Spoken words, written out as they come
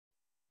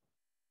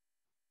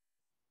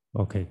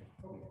Okay.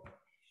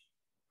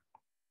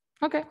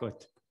 Okay.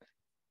 Good.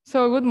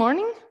 So good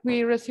morning.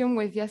 We resume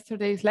with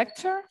yesterday's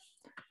lecture.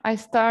 I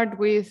start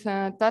with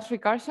touch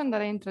recursion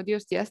that I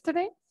introduced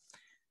yesterday.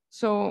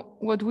 So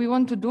what we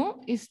want to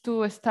do is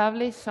to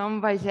establish some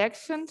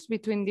bijections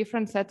between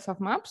different sets of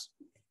maps.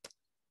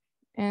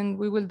 And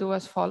we will do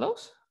as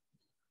follows.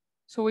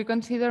 So we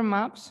consider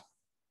maps,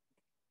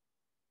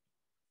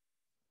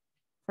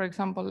 for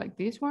example, like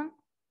this one.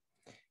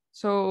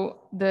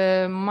 So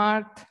the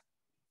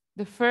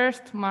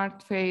first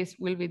marked phase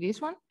will be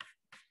this one.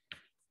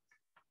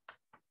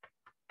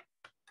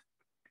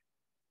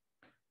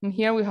 And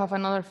here we have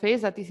another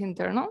phase that is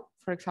internal,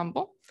 for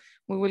example.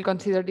 We will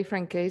consider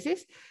different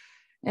cases.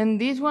 And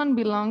this one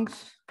belongs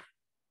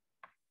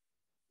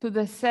to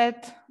the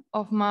set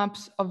of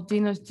maps of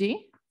genus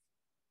G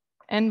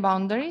and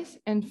boundaries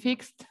and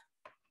fixed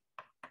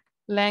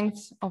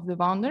lengths of the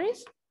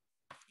boundaries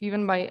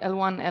given by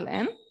L1,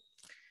 Ln.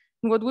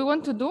 What we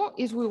want to do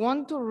is we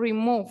want to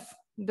remove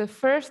the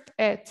first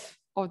edge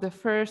of the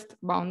first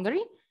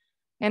boundary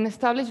and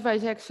establish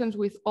bijections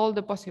with all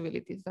the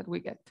possibilities that we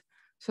get.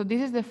 So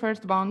this is the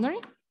first boundary.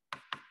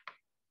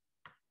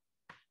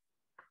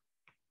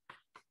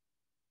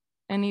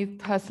 And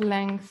it has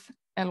length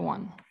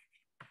L1.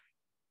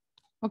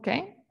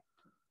 Okay.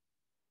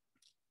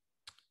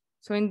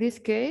 So in this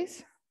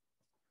case,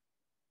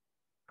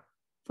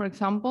 for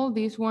example,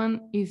 this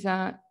one is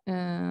an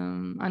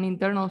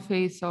internal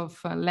phase of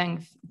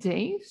length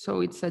J,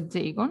 so it's a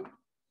J-gon.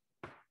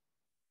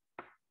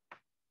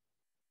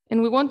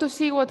 And we want to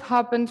see what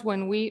happens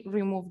when we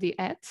remove the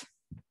edge.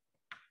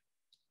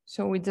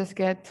 So we just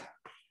get,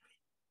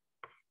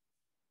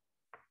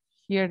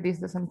 here this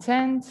doesn't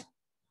change.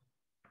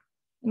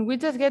 And we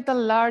just get a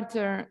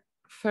larger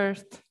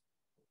first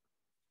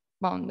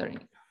boundary.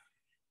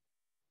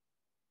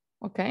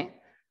 Okay,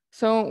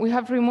 so we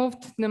have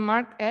removed the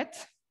marked edge,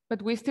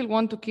 but we still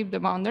want to keep the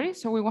boundary.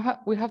 So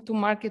we have to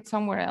mark it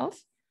somewhere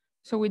else.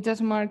 So we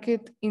just mark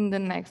it in the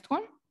next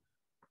one.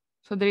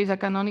 So there is a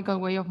canonical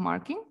way of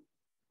marking.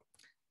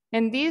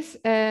 And this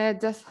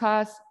just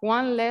has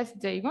one less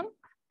J-gon.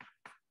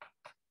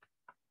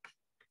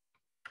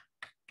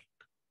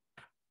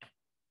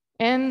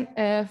 And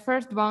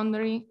first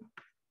boundary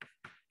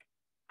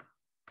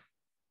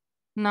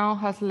now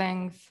has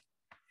length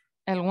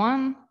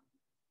L1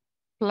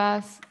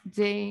 plus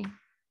J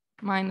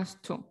minus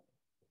 2.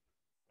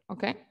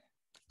 Okay,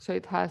 so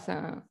it has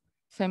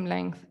same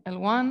length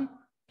L1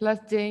 plus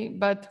J,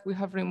 but we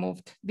have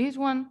removed this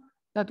one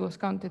that was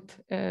counted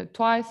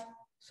twice,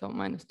 so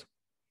minus 2.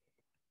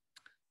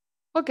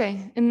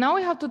 Okay, and now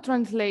we have to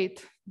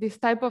translate this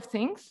type of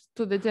things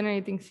to the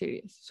generating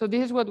series. So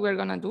this is what we're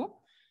gonna do.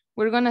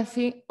 We're gonna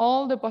see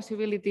all the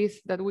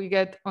possibilities that we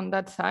get on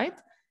that side,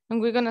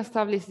 and we're gonna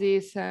establish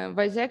these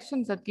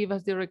bijections that give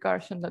us the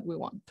recursion that we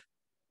want.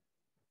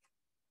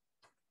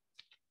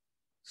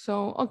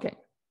 So, okay,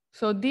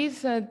 so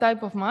these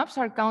type of maps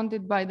are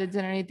counted by the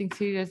generating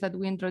series that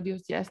we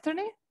introduced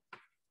yesterday.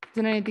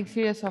 Generating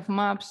series of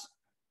maps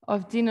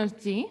of genus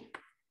G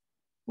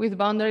with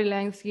boundary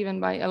lengths given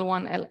by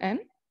L1, Ln.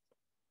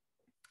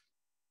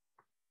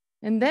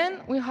 And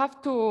then we have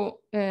to,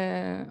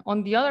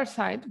 on the other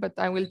side, but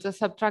I will just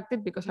subtract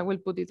it because I will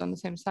put it on the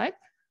same side.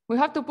 We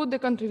have to put the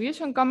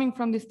contribution coming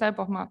from this type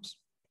of maps.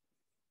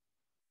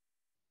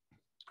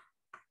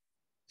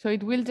 So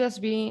it will just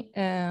be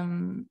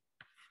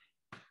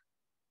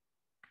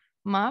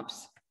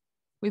maps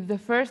with the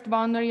first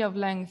boundary of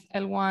length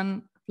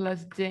L1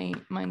 plus J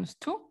minus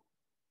 2.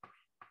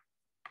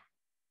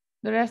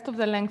 The rest of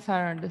the lengths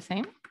are the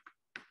same.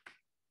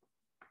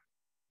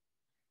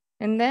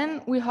 And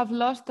then we have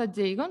lost a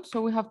J-gon,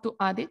 so we have to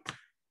add it.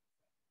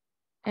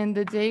 And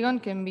the J-gon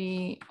can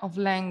be of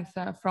length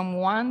from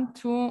 1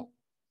 to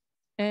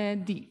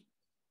D.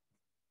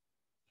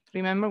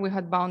 Remember, we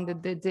had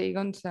bounded the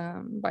J-gons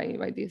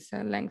by this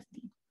length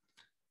D.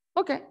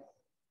 Okay.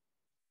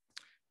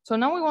 So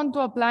now we want to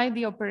apply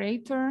the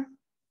operator.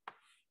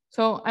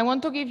 So I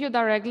want to give you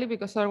directly,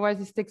 because otherwise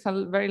this takes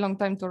a very long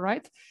time to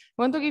write.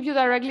 I want to give you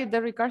directly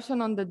the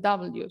recursion on the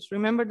W's.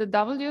 Remember, the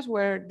W's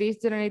were this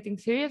generating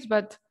series,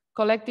 but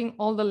collecting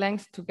all the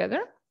lengths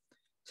together.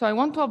 So I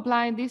want to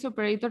apply this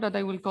operator that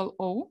I will call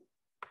O.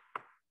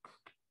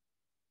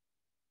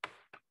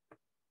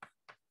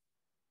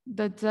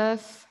 That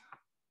just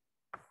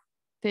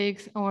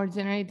takes our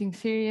generating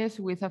series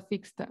with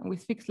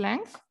fixed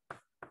lengths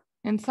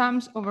and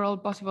sums over all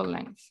possible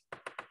lengths.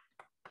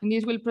 And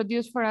this will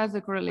produce for us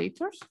the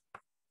correlators.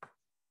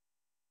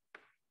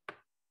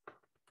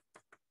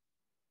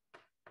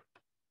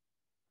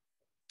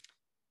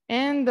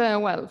 And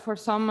well, for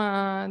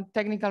some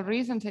technical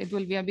reasons, it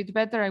will be a bit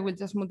better. I will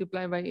just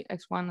multiply by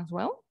x1 as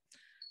well.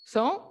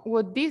 So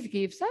what this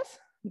gives us,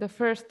 the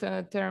first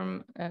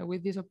term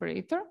with this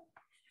operator,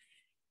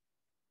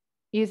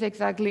 is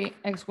exactly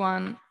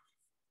x1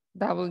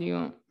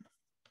 w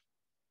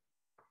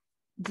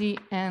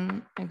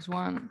gn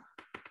x1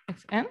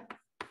 xn.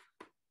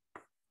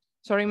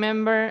 So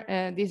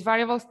remember, these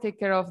variables take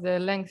care of the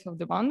length of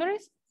the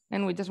boundaries,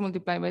 and we just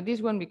multiply by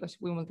this one because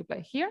we multiply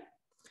here.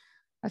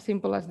 as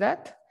simple as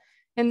that.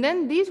 And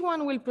then this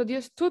one will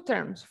produce two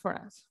terms for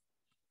us.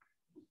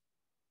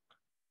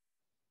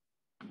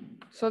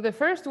 So the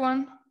first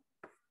one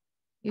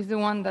is the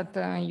one that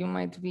you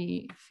might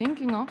be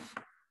thinking of.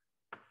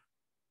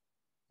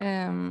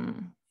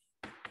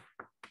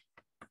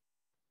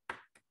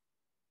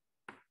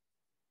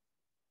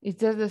 It's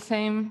just the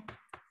same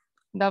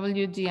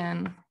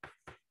WGN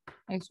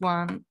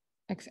x1,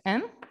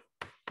 xn.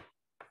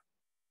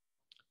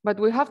 But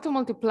we have to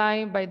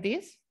multiply by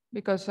this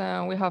because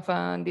we have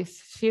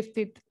this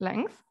shifted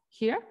length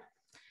here.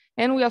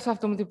 And we also have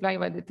to multiply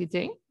by the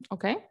TJ,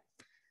 okay?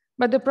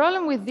 But the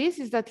problem with this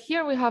is that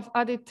here we have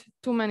added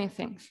too many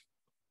things.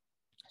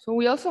 So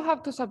we also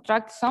have to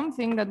subtract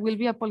something that will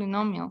be a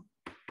polynomial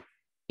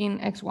in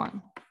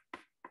x1.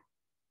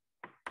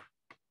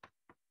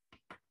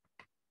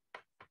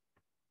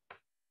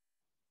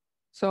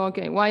 So,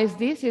 okay, why is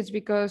this? It's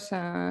because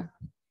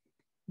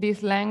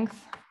this length,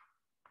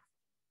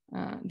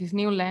 this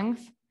new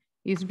length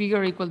is bigger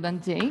or equal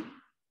than j.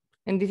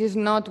 And this is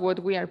not what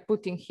we are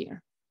putting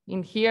here.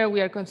 In here,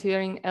 we are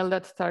considering L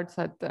that starts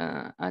at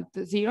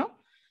 0.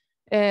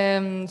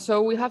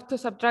 So we have to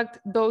subtract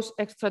those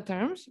extra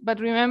terms. But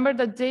remember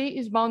that j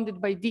is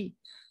bounded by d.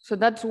 So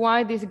that's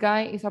why this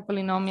guy is a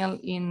polynomial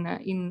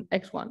in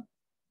x1.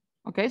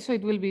 Okay, so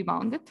it will be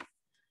bounded.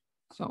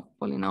 So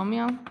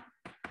polynomial.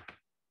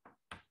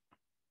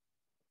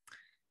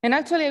 And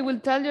actually, I will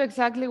tell you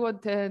exactly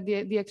what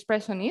the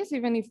expression is,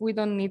 even if we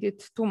don't need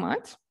it too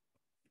much.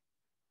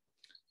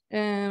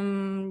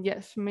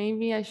 Yes,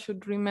 maybe I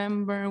should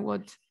remember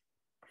what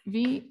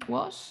V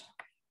was.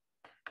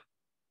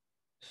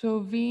 So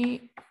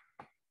V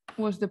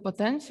was the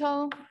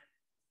potential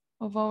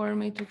of our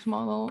matrix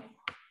model.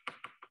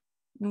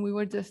 And we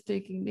were just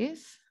taking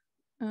this.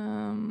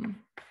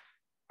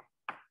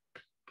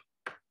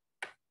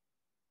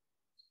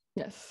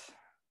 Yes.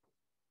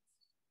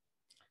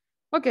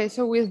 Okay,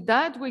 so with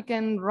that, we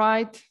can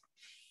write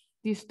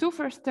these two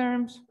first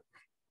terms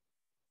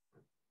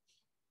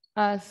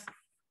as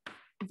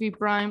V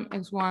prime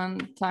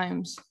x1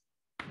 times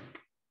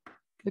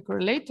the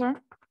correlator.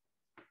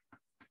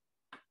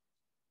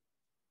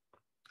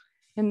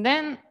 And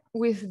then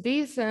with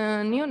this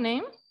new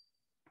name,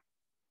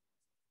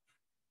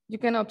 you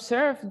can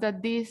observe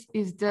that this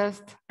is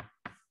just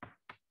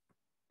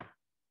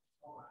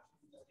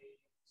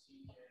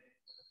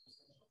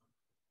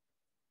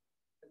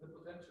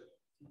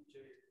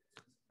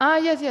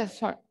yes,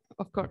 sorry,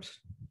 of course.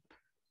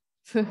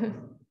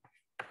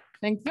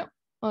 Thank you.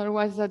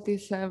 Otherwise, that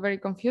is very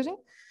confusing.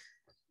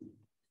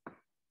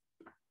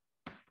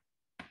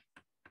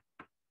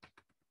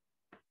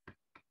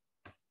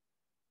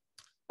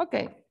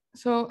 Okay,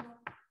 so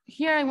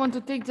here I want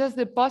to take just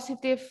the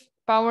positive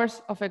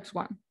powers of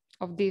x1,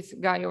 of this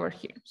guy over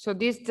here. So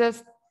this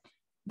just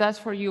does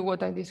for you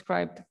what I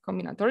described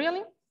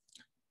combinatorially.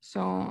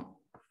 So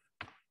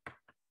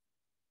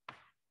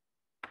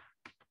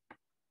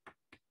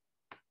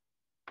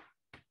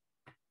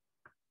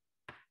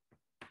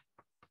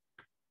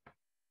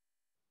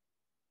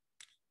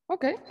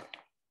okay.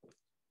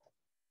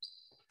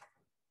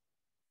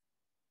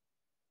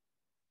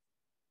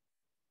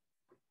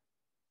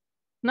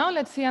 Now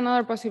let's see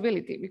another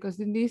possibility, because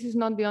this is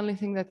not the only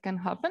thing that can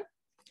happen.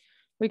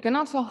 We can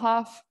also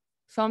have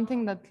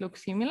something that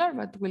looks similar,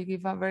 but will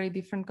give a very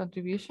different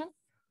contribution.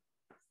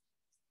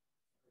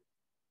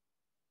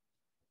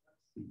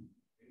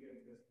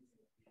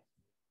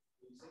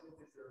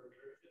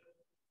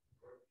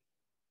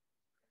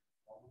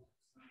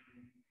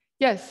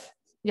 Yes,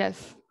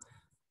 yes,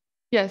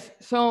 yes.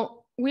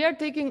 So we are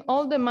taking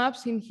all the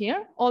maps in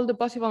here, all the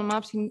possible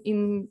maps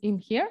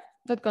in here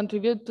that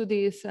contribute to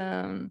this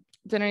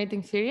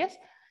generating series.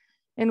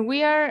 And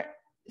we are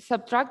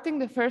subtracting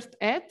the first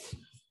edge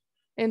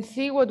and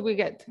see what we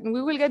get. And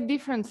we will get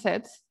different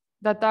sets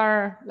that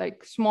are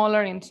like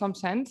smaller in some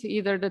sense.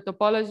 Either the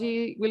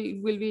topology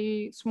will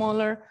be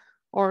smaller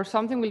or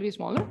something will be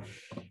smaller.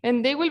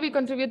 And they will be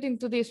contributing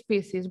to these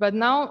pieces. But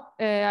now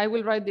I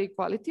will write the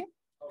equality.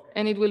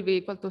 And it will be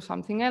equal to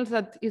something else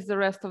that is the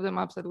rest of the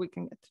maps that we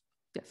can get.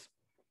 Yes.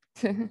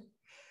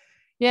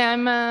 Yeah,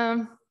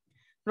 I'm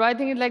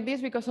writing it like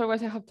this because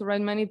otherwise I have to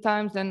write many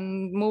times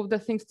and move the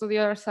things to the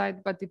other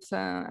side, but it's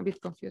a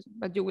bit confusing,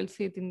 but you will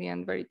see it in the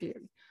end very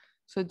clearly.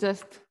 So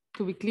just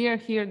to be clear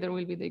here, there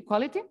will be the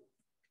equality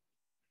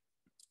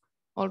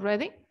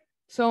already.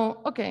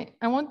 So, okay,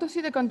 I want to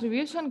see the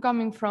contribution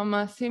coming from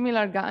a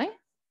similar guy.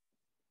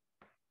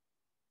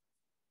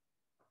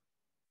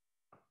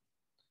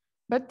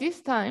 But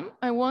this time,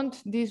 I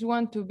want this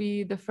one to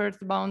be the first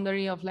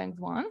boundary of length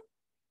 1.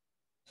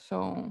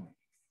 So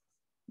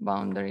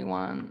boundary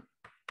 1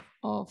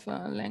 of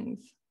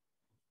length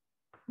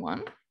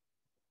 1,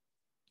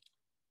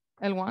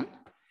 L1.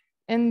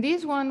 And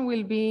this one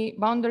will be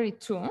boundary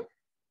 2.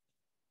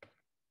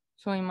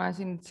 So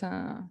imagine it's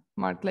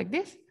marked like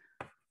this.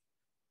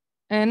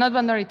 And not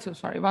boundary 2,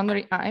 sorry,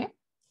 boundary I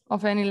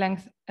of any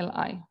length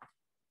Li.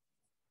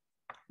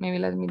 Maybe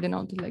let me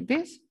denote it like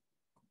this.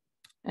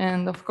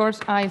 And of course,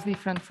 I is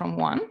different from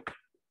 1.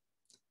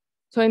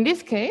 So in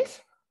this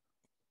case,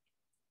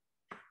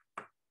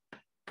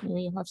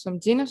 maybe you have some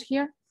genus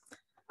here.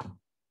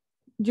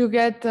 You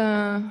get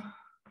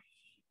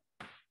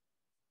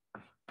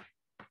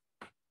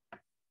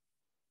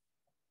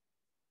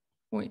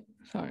wait,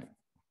 sorry.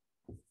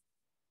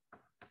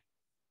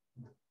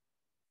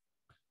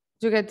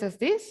 You get just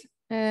this.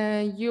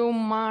 You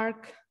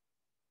mark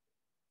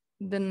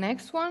the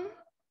next one.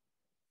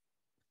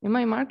 Am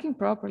I marking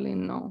properly?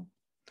 No,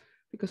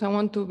 because I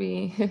want to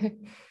be.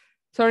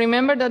 So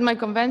remember that my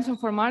convention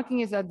for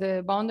marking is that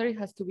the boundary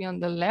has to be on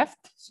the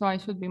left. So I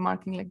should be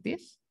marking like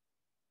this.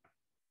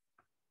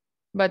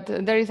 But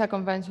there is a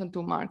convention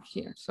to mark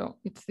here. So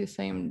it's the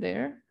same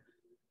there.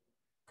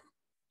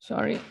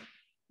 Sorry.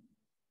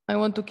 I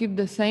want to keep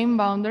the same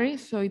boundary.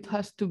 So it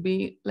has to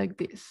be like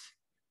this.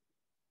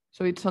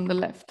 So it's on the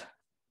left.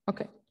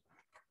 Okay.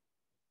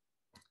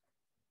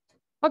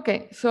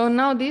 Okay, so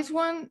now this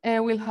one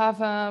will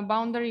have a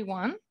boundary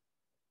 1.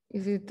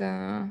 Is it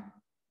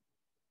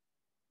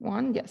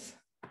 1? Yes.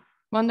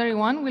 Boundary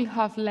 1 will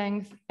have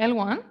length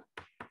L1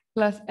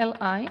 plus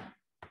Li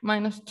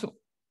minus 2.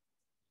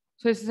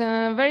 So it's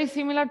very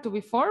similar to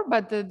before,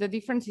 but the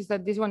difference is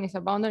that this one is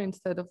a boundary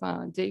instead of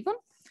a Jagon.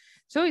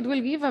 So it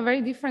will give a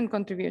very different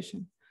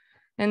contribution.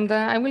 And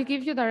I will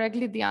give you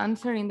directly the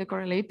answer in the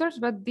correlators,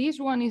 but this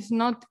one is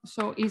not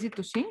so easy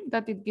to see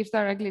that it gives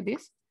directly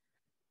this.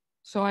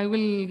 So I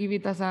will give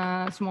it as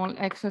a small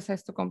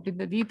exercise to complete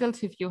the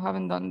details if you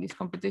haven't done this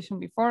computation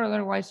before.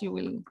 Otherwise, you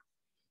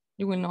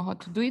will know how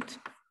to do it.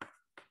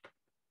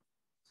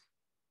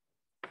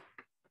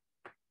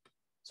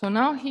 So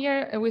now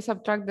here we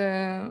subtract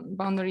the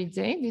boundary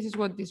J. This is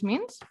what this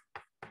means.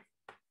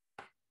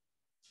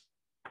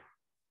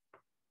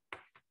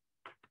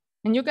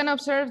 And you can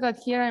observe that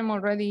here I'm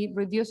already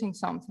reducing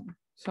something.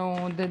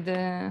 So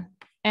the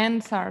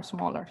ends are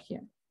smaller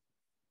here.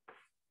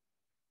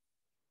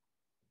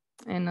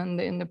 And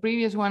in the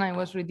previous one, I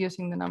was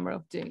reducing the number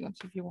of Jagons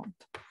if you want.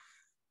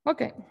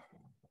 Okay.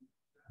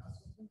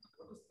 What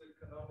is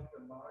the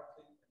canonical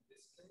marking in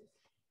this case?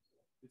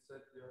 You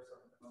said there's a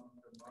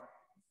canonical marking.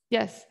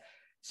 Yes.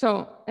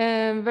 So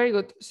very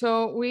good.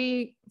 So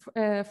we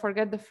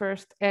forget the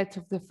first edge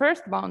of the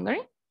first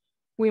boundary.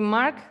 We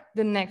mark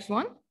the next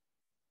one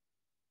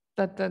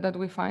that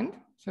we find.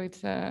 So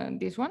it's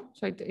this one.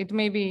 So it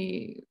may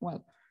be,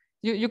 well,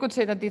 you could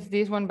say that it's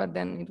this one, but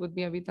then it would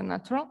be a bit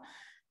unnatural.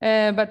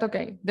 But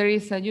okay, there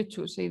is you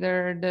choose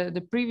either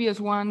the previous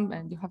one,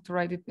 and you have to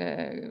write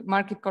it,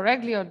 mark it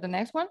correctly, or the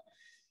next one,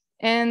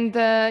 and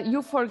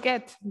you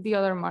forget the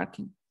other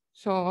marking.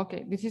 So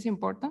okay, this is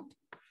important.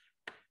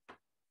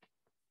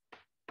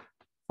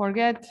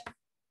 Forget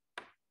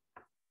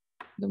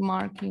the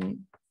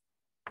marking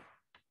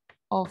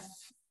of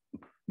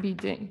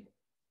Bj.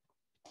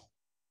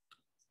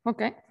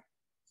 Okay.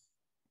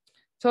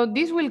 So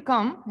this will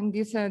come, and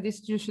this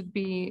you should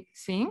be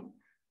seeing,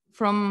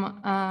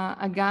 from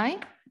a guy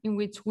in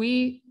which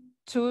we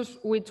choose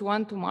which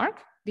one to mark,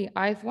 the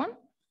ith one.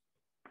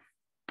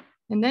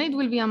 And then it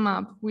will be a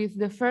map with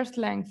the first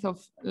length of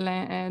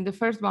the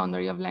first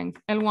boundary of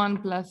length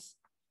L1 plus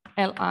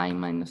Li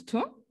minus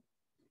 2.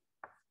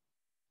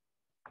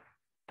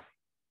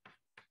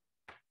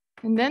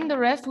 And then the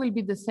rest will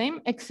be the same,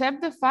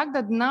 except the fact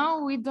that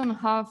now we don't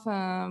have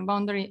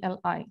boundary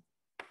Li.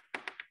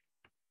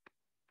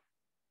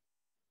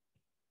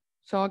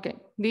 So, okay,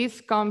 this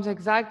comes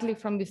exactly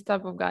from this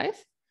type of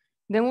guys.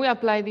 Then we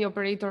apply the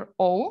operator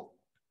O.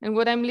 And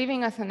what I'm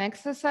leaving as an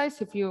exercise,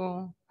 if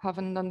you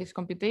haven't done this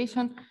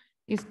computation,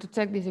 is to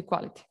check this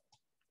equality,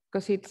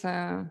 because it's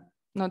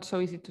not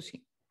so easy to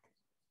see.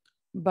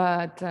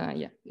 But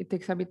yeah, it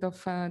takes a bit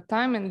of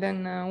time. And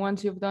then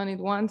once you've done it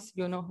once,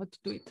 you know how to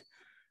do it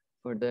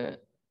for the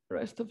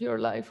rest of your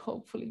life,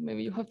 hopefully.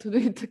 Maybe you have to do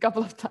it a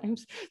couple of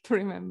times to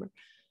remember.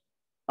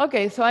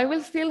 Okay, so I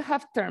will still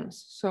have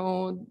terms.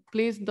 So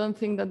please don't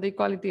think that the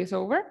equality is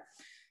over.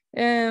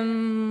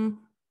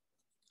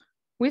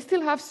 We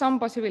still have some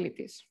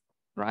possibilities,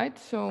 right?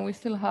 So we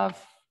still have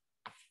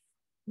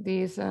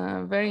these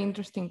very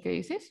interesting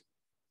cases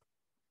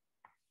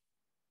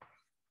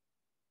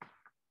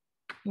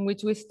in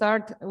which we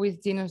start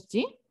with genus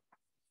G.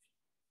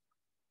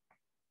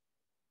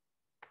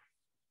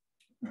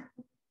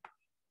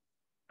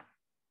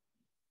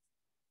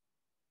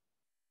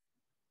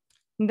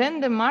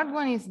 Then the marked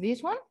one is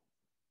this one.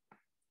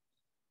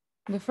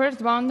 The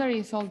first boundary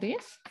is all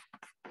this.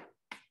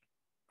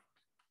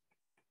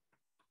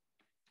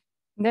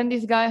 Then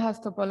this guy has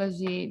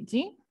topology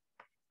G.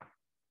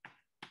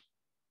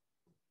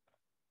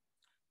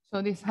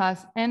 So this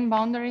has n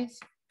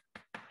boundaries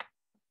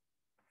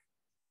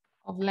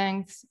of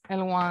lengths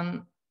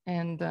L1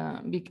 and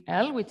big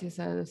L, which is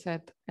a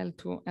set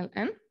L2,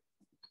 Ln.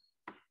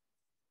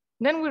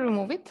 Then we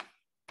remove it.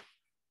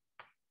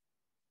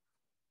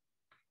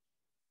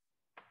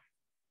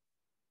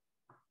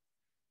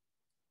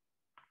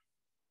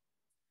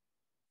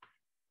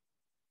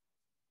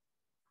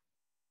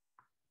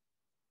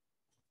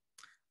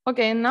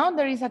 Okay, and now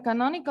there is a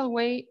canonical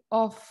way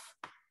of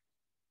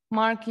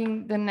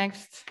marking the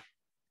next,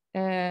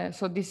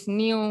 so these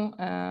new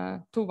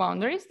two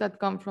boundaries that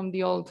come from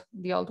the old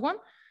one.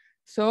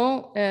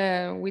 So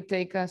we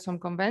take some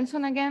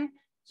convention again.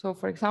 So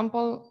for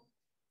example,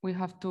 we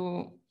have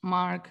to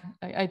mark,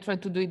 I try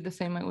to do it the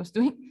same I was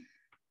doing.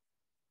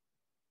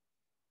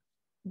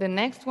 The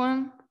next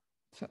one,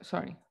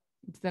 sorry,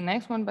 it's the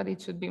next one, but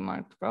it should be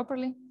marked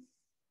properly.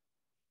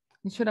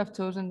 You should have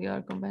chosen the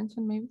other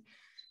convention maybe.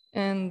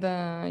 And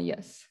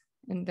yes,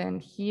 and then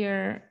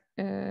here,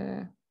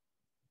 am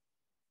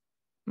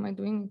I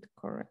doing it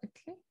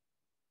correctly?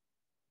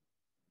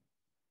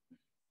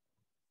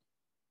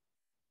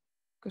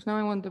 Because now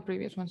I want the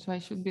previous one, so I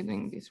should be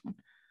doing this one.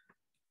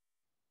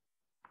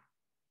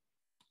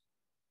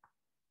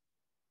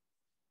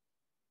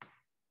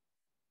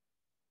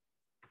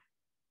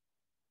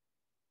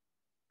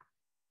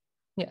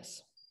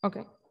 Yes,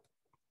 okay.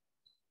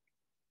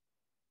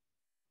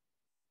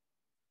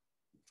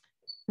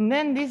 And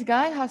then this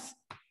guy has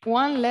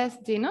one less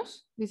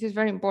genus, this is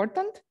very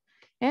important,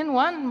 and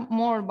one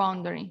more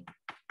boundary.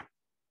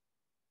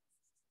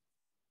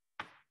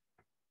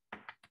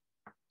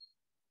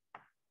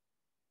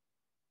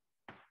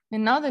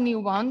 And now the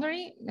new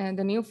boundary,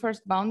 the new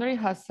first boundary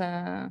has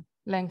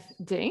length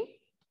j,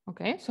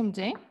 okay, some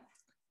j.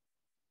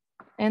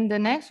 And the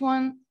next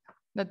one,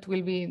 that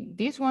will be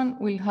this one,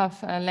 will have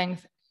a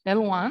length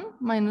L1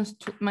 minus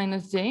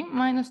j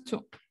minus 2.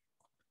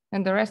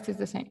 And the rest is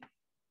the same.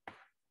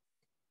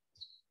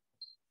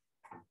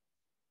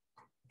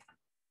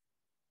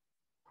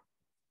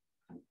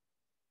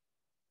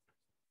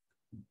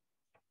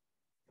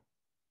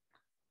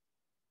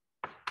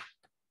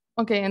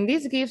 Okay, and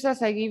this gives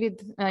us, I give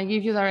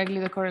you directly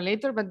the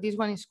correlator, but this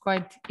one is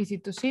quite easy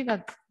to see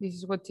that this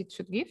is what it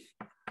should give.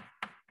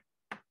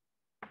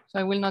 So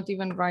I will not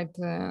even write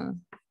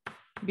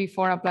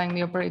before applying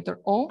the operator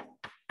O.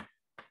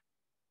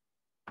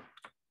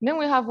 Then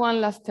we have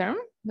one last term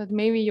that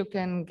maybe you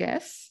can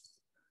guess.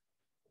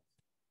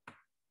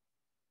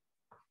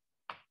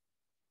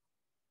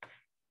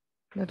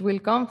 That will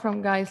come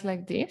from guys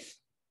like this.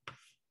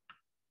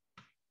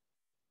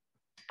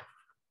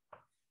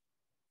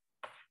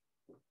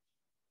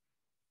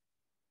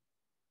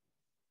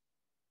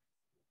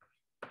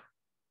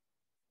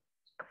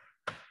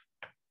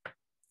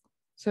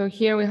 So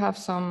here we have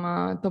some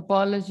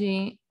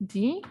topology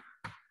D.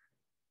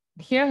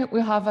 Here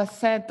we have a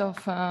set of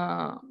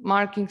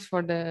markings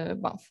for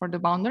the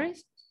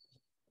boundaries.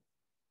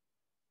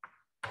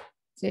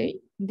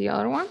 J, the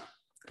other one.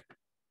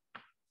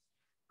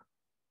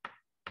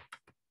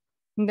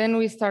 And then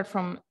we start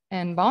from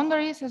n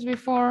boundaries as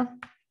before,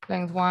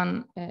 length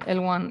 1,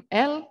 L1,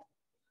 L.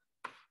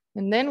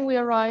 And then we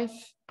arrive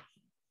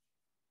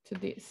to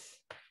this.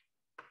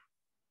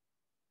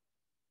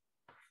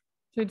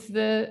 So it's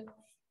the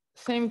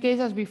same case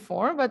as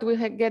before, but we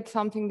get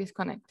something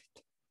disconnected.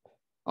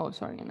 Oh,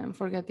 sorry, and I'm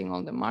forgetting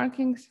all the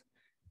markings.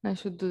 I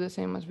should do the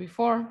same as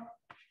before.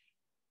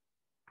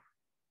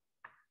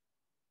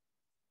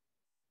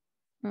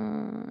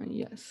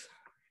 Yes,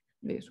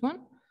 this one.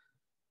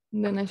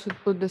 And then I should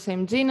put the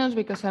same genus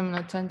because I'm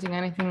not changing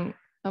anything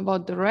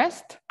about the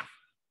rest.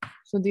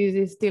 So this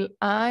is still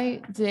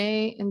I,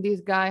 J, and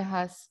this guy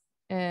has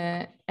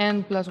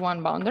n plus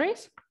 1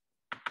 boundaries.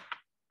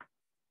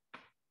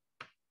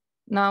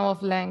 Now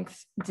of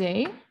length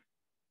J,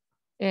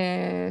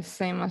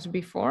 same as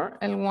before,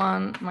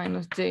 L1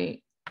 minus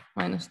J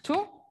minus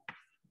 2,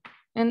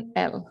 and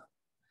L.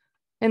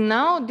 And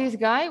now this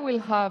guy will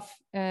have,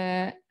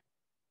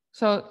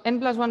 so n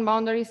plus 1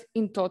 boundaries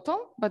in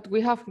total, but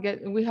we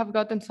have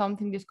gotten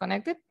something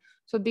disconnected.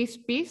 So this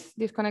piece,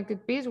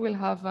 disconnected piece will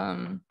have,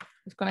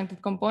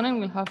 disconnected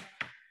component will have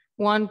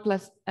 1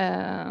 plus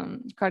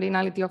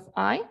cardinality of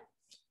I.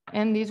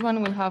 And this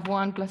one will have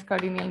 1 plus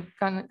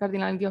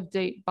cardinality of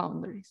J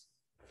boundaries.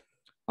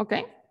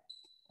 Okay.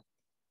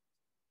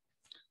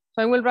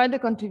 So I will write the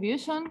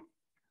contribution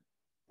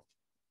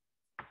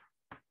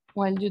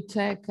while you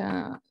check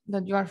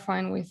that you are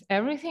fine with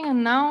everything.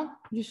 And now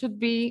you should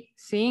be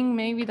seeing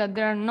maybe that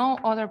there are no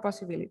other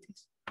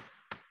possibilities.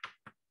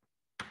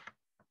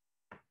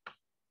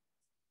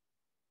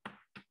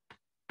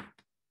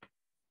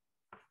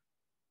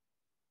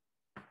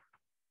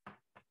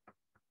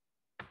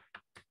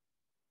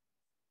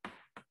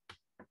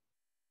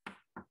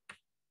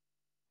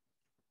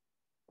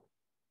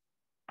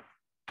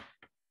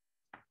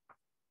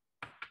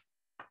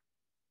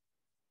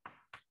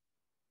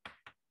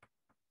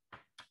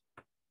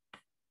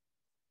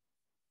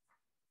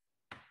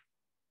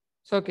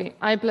 So, okay,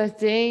 I plus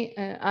J,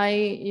 I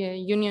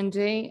union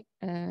J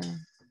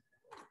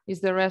is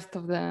the rest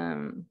of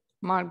the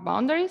marked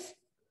boundaries.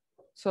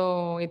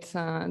 So it's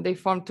they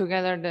form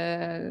together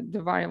the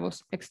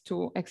variables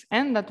x2,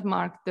 xn that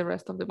mark the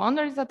rest of the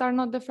boundaries that are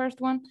not the first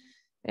one.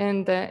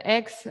 And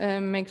x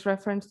makes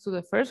reference to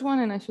the first one,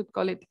 and I should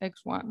call it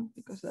x1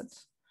 because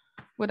that's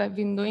what I've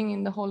been doing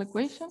in the whole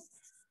equation.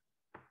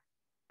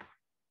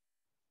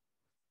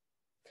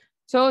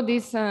 So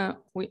this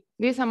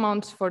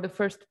amounts for the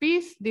first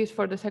piece, this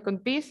for the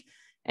second piece,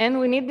 and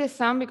we need this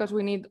sum because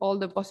we need all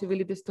the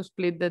possibilities to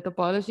split the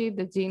topology,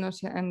 the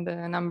genus, and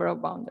the number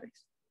of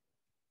boundaries.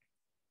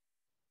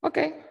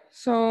 Okay,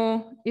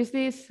 so is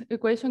this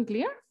equation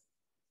clear?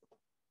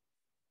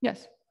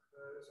 Yes.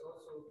 There's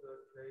also the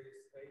case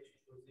h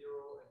equals 0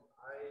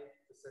 and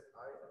the set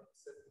I and the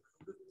set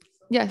included in the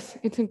sum? Yes,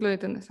 it's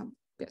included in the sum.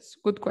 Yes,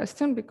 good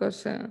question,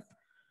 because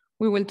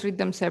we will treat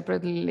them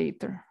separately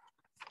later.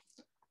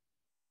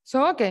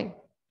 So, okay,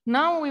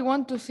 now we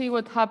want to see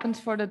what happens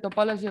for the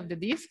topology of the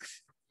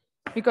disks,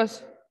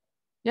 because,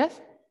 yes?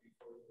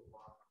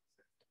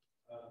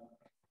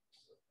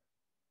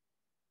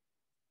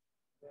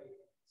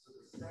 So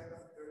the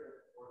second, third,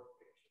 and fourth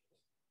pictures,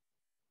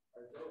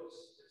 are those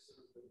sort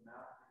of the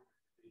math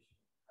representation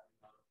coming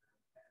out of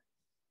their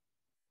hands?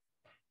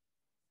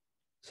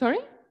 Sorry?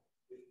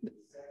 The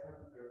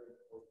second, third, and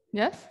fourth pictures,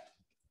 Yes?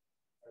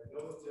 are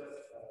those just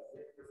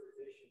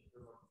representation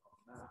of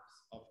maps?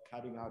 Of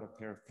cutting out a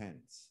pair of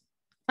pens.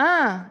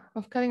 Ah,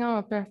 of cutting out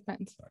a pair of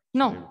pens.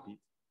 No.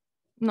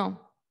 No.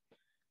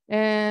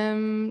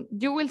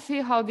 You will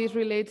see how this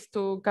relates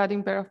to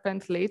cutting pair of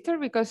pens later,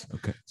 because,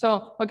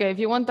 okay, if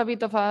you want a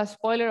bit of a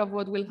spoiler of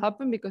what will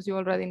happen, because you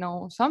already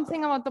know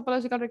something about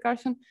topological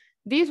recursion,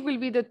 these will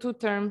be the two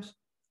terms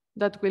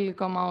that will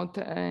come out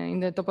in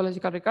the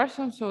topological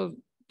recursion. So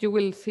you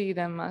will see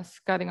them as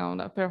cutting out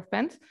a pair of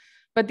pens.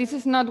 But this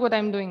is not what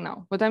I'm doing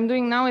now. What I'm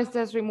doing now is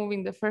just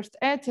removing the first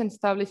edge and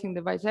establishing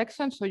the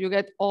bisection, so you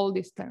get all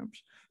these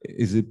terms.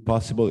 Is it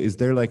possible, is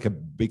there like a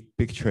big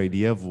picture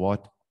idea of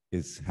what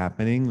is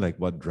happening, like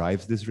what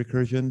drives this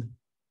recursion?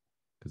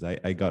 Because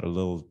I got a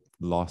little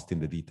lost in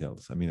the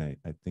details. I mean,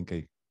 I think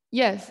I...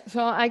 Yes,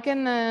 so I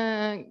can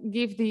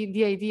give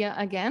the idea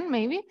again,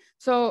 maybe.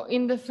 So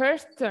in the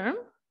first term,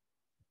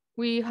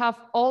 we have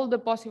all the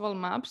possible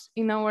maps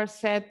in our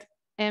set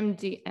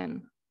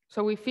MGN.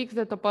 So we fix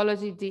the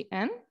topology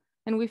Gn,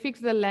 and we fix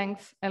the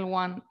length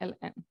L1,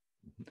 Ln.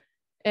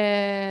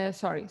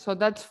 Sorry, so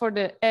that's for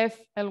the F,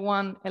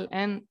 L1,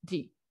 Ln,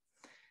 G.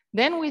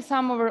 Then we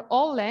sum over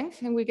all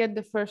lengths and we get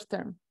the first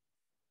term.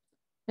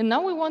 And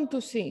now we want to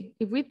see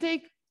if we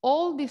take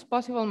all these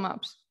possible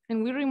maps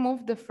and we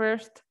remove the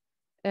first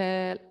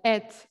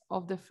edge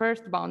of the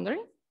first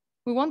boundary,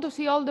 we want to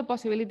see all the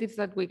possibilities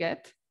that we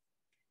get.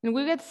 And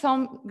we get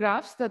some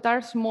graphs that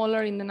are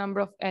smaller in the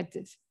number of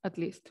edges, at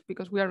least,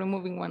 because we are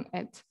removing one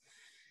edge.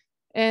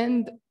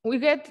 And we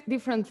get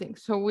different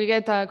things. So we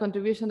get a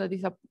contribution that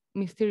is a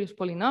mysterious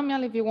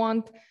polynomial, if you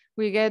want.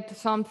 We get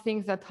some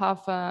things that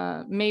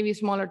have maybe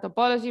smaller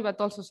topology, but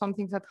also some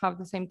things that have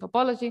the same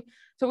topology.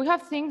 So we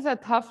have things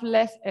that have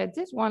less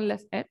edges, one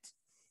less edge.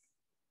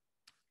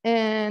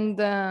 And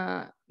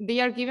they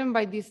are given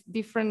by these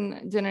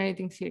different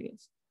generating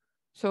series.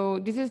 So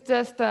this is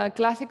just a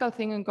classical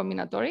thing in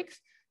combinatorics.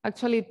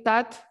 Actually,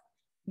 Tutte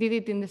did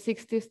it in the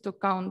 60s to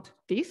count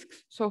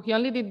disks. So he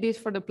only did this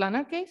for the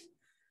planar case.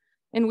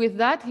 And with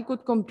that, he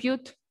could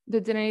compute the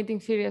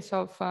generating series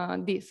of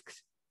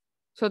disks.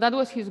 So that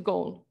was his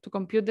goal, to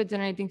compute the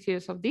generating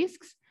series of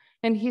disks.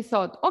 And he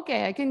thought,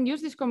 okay, I can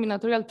use this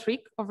combinatorial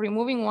trick of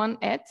removing one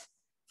edge,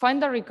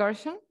 find a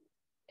recursion.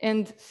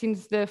 And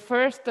since the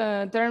first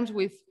terms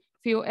with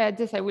few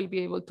edges, I will be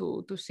able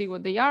to see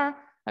what they are.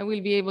 I will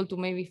be able to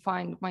maybe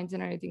find my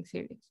generating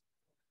series.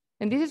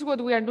 And this is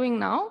what we are doing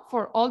now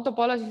for all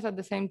topologies at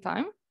the same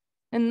time.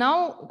 And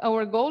now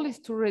our goal is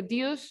to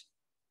reduce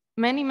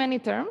many, many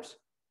terms,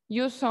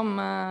 use some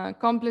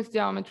complex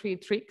geometry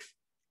tricks,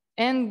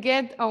 and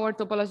get our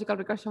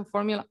topological recursion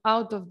formula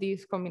out of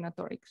these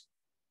combinatorics.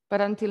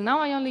 But until now,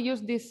 I only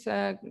use this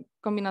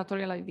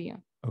combinatorial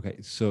idea.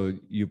 Okay, so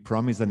you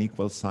promised an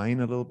equal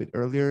sign a little bit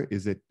earlier.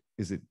 Is it?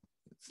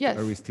 Yes.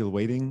 Are we still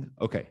waiting?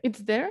 Okay. It's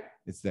there.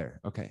 It's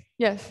there. Okay.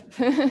 Yes.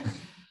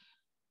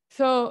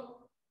 So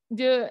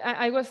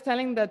I was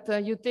telling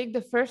that you take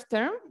the first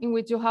term in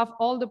which you have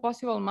all the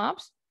possible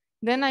maps.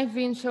 Then I've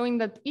been showing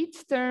that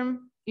each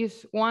term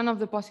is one of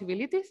the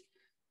possibilities.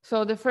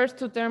 So the first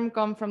two terms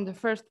come from the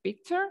first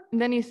picture,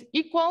 and then is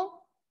equal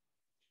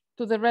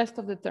to the rest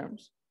of the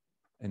terms.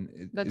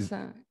 And that's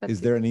is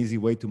there an easy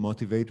way to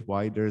motivate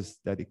why there's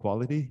that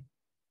equality?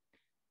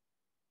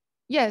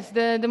 Yes,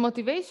 the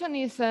motivation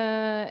is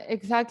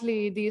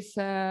exactly this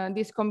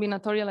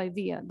combinatorial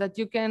idea, that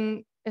you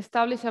can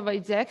establish a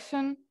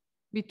bijection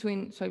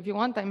between, so if you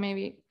want, I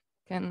maybe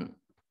can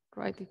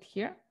write it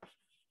here.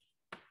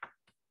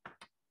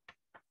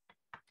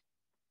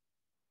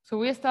 So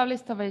we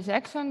established a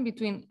bijection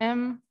between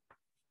M,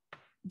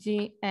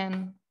 G,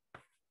 N,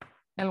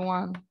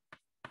 L1,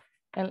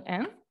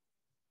 Ln,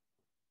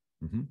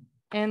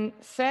 and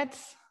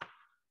sets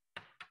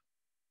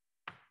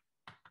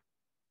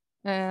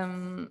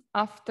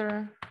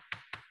after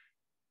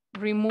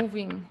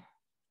removing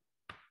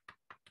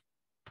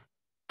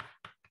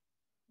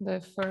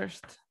the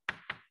first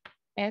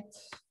edge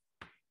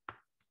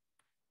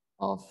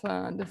of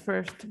the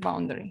first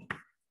boundary.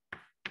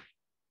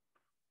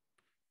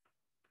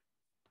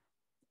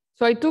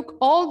 So I took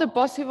all the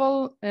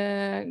possible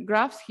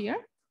graphs here.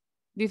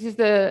 This is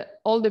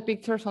all the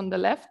pictures on the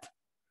left.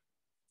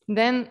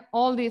 Then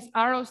all these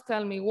arrows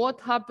tell me what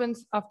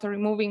happens after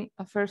removing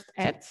a first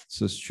edge.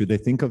 So should I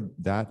think of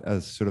that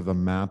as sort of a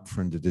map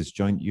from the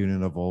disjoint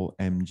union of all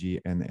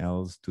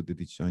MGNLs to the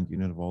disjoint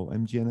union of all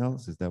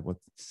MGNLs? Is that what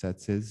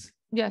sets is?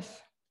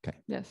 Yes. Okay.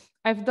 Yes.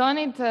 I've done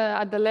it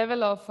at the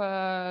level of,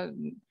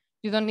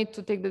 you don't need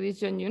to take the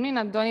disjoint union.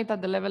 I've done it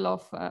at the level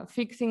of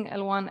fixing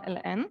L1,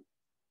 Ln.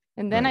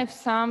 And then I've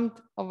summed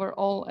over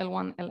all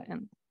L1,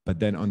 Ln. But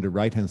then on the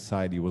right-hand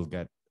side, you will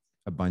get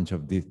a bunch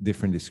of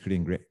different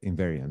discrete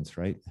invariants,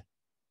 right?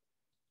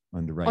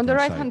 On the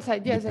right-hand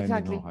side, yes,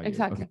 exactly,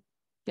 exactly. Okay.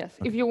 Yes,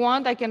 okay. If you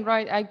want, I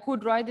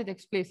could write it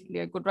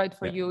explicitly. I could write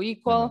for you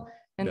equal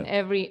and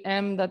every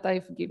M that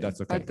I've given. That's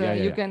okay. But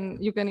you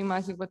can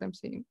imagine what I'm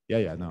saying.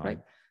 Yeah, no. Right.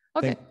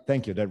 Okay.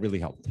 Thank you. That really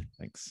helped.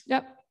 Thanks.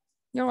 Yep.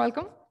 You're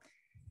welcome.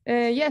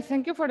 Yes,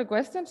 thank you for the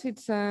questions.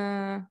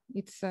 The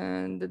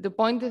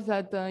point is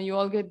that you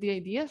all get the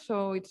idea,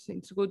 so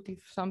it's good if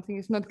something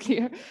is not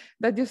clear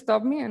that you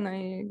stop me and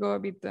I go a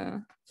bit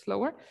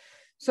slower.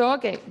 So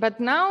okay, but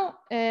now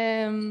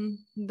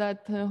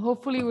that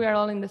hopefully we are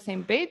all in the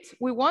same page,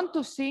 we want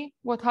to see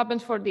what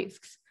happens for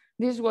disks.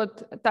 This is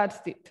what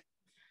Tutte did.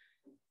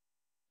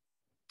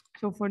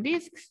 So for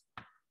disks,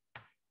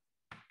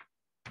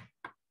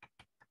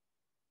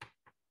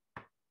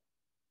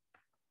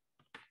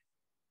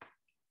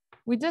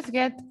 we just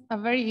get a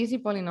very easy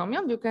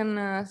polynomial. You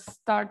can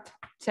start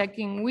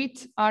checking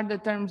which are the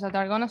terms that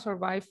are going to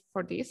survive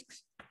for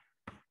disks.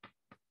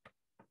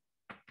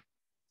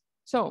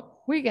 So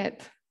we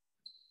get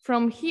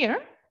from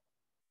here,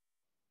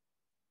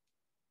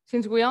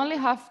 since we only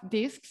have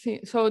disks,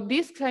 so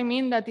disks, I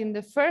mean that in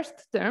the first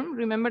term,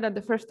 remember that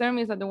the first term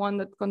is the one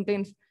that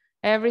contains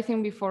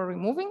everything before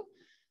removing,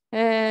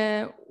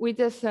 we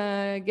just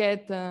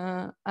get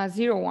a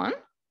 0, 1.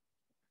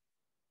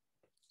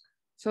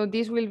 So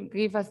this will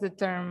give us the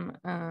term,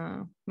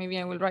 maybe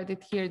I will write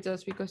it here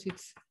just because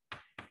it's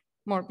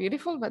more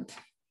beautiful, but it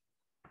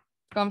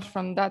comes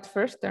from that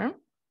first term.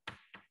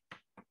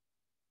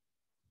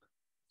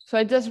 So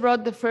I just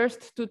brought the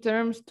first two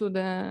terms to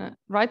the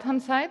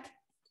right-hand side.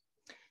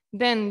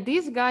 Then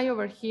this guy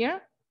over here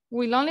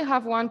will only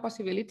have one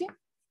possibility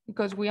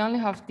because we only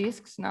have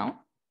disks now.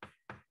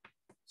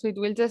 So it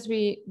will just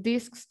be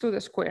disks to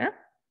the square.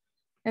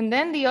 And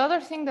then the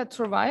other thing that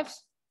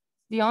survives,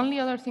 the only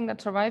other thing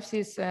that survives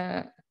is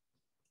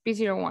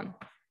P01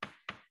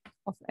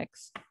 of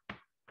X.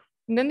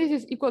 And then this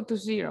is equal to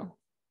 0.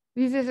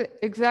 This is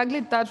exactly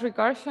that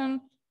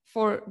recursion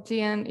for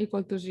Gn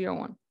equal to 0,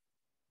 1.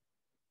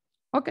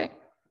 Okay.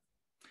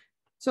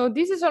 So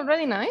this is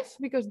already nice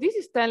because this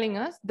is telling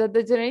us that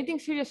the generating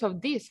series of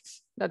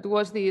disks, that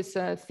was this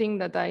thing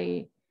that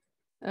I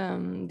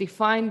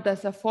defined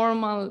as a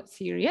formal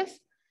series,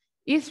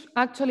 is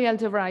actually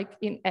algebraic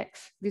in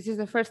X. This is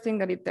the first thing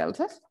that it tells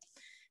us.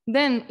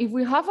 Then if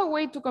we have a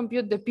way to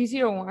compute the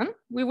P01,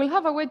 we will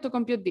have a way to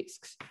compute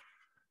disks.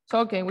 So,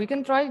 okay, we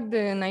can try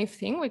the naive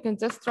thing. We can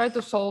just try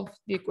to solve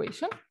the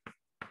equation.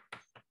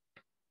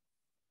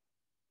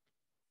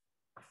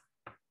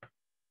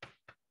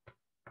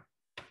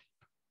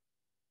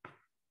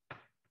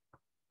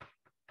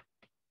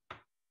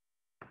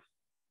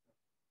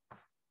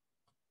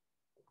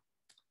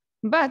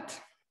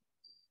 But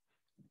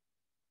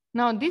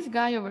now this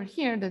guy over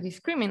here, the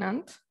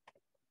discriminant,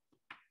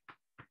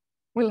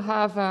 will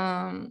have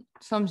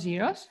some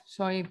zeros.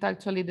 So it's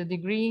actually the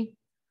degree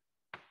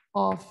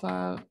of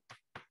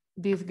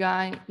this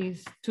guy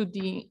is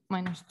 2D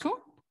minus 2.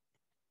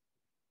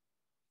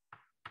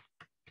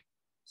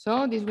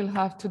 So this will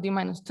have 2D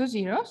minus 2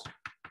 zeros.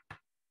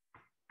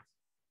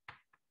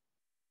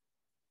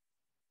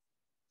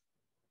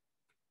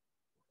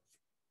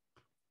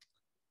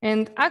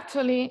 And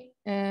actually,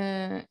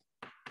 maybe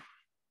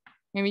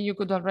you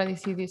could already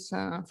see this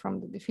from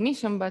the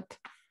definition, but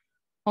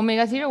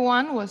omega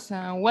 01 was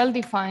well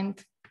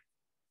defined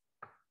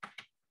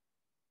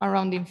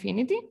around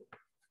infinity.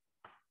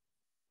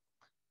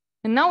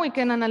 And now we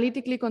can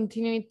analytically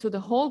continue it to the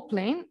whole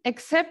plane,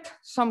 except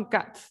some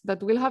cuts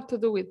that will have to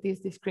do with this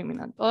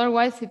discriminant.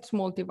 Otherwise, it's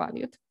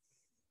multi-valued.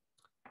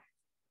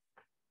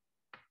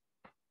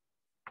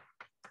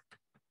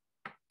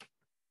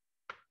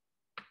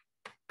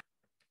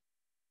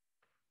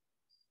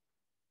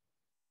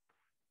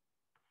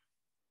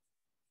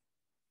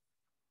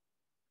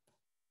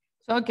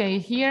 So, okay,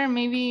 here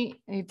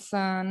maybe it's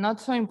not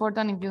so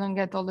important if you don't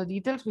get all the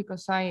details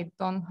because I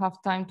don't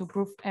have time to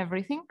prove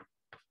everything.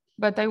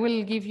 But I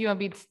will give you a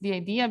bit the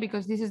idea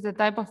because this is the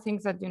type of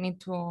things that you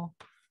need to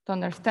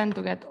understand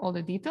to get all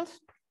the details.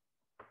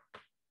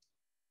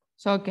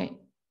 So, okay,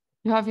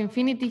 you have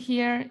infinity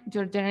here.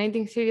 Your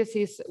generating series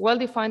is well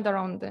defined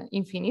around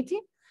infinity.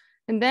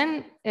 And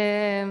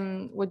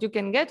then what you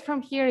can get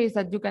from here is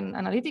that you can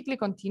analytically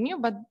continue,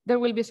 but there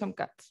will be some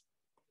cuts.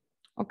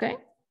 Okay.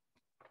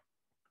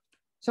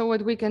 So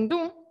what we can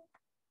do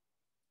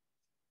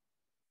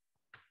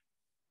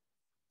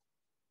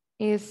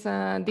is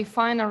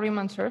define a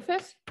Riemann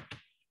surface.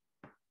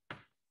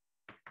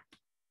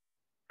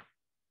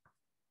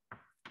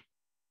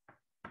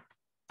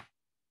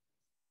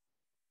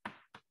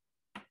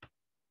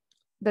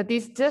 that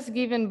is just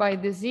given by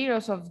the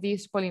zeros of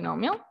this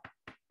polynomial.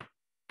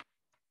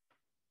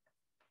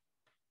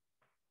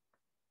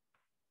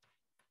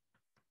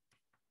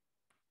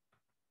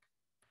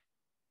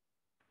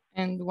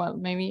 And well,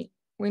 maybe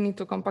we need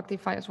to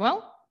compactify as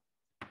well.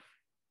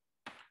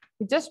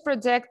 We just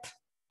project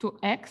to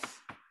X.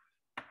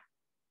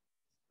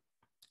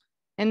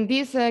 And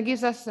this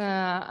gives us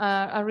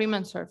a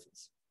Riemann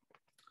surface.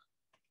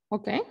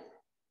 Okay.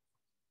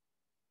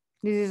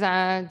 This is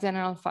a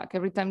general fact.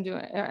 Every time you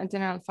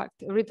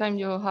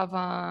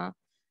have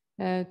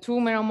two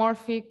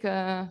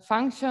meromorphic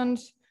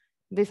functions,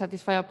 they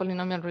satisfy a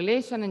polynomial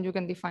relation, and you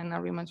can define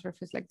a Riemann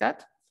surface like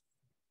that.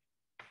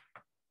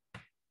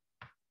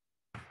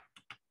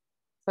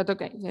 But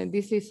okay,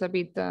 this is a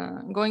bit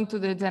going to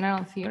the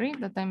general theory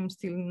that I'm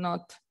still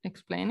not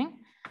explaining.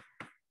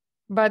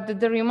 But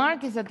the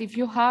remark is that if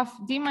you have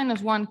d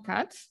minus 1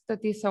 cats,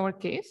 that is our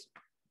case,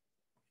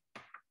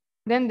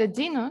 then the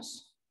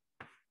genus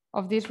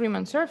of this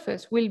Riemann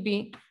surface will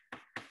be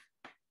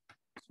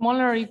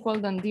smaller or equal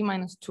than d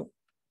minus 2.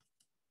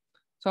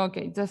 So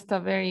okay, just a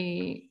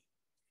very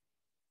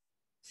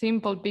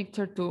simple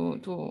picture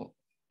to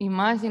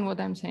imagine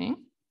what I'm saying.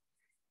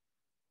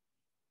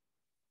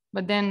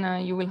 But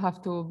then you will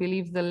have to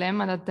believe the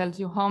lemma that tells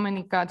you how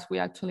many cats we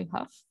actually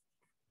have.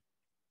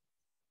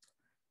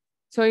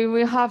 So if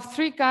we have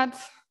 3 cats,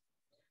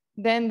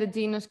 then the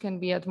genus can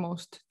be at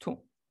most 2.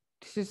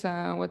 This is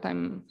what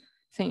I'm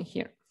saying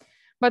here.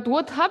 But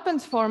what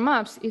happens for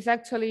maps is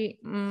actually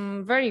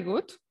very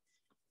good.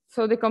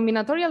 So the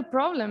combinatorial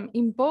problem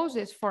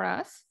imposes for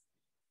us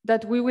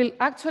that we will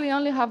actually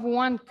only have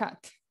 1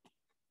 cat.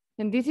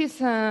 And this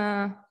is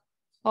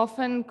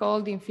often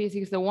called in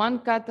physics the 1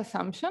 cat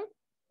assumption.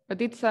 But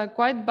it's a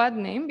quite bad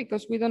name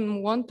because we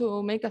don't want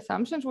to make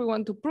assumptions. We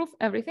want to prove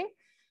everything.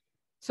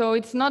 So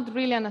it's not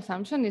really an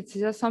assumption. It's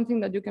just something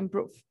that you can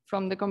prove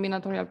from the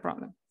combinatorial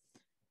problem.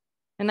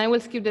 And I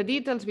will skip the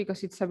details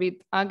because it's a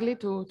bit ugly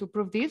to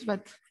prove this,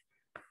 but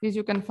this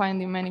you can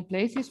find in many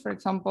places. For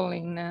example,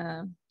 in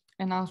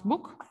Enal's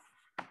book.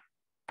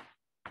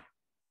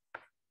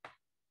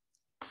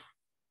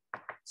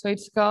 So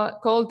it's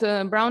called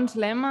Brown's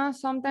lemma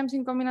sometimes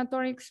in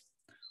combinatorics,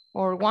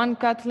 or 1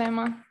 cat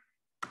lemma.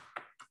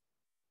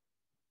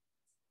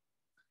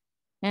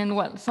 And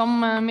well, some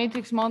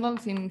matrix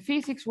models in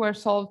physics were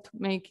solved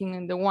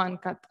making the 1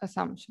 cat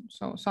assumption.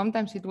 So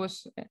sometimes it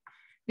was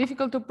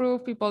difficult to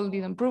prove, people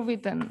didn't prove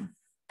it and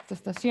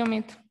just assume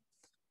it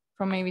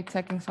from maybe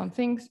checking some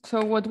things.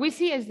 So what we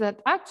see is that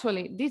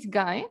actually this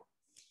guy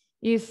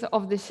is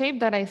of the shape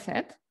that I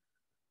said,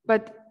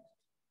 but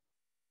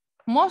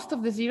most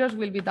of the zeros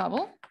will be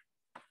double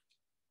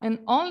and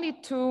only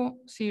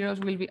 2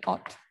 zeros will be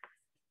odd.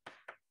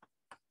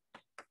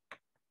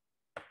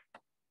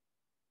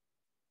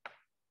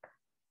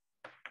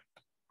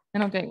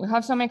 And okay, we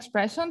have some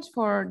expressions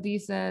for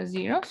these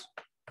zeros.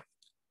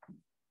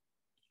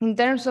 In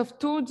terms of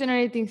 2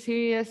 generating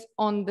series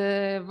on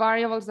the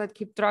variables that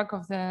keep track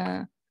of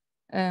the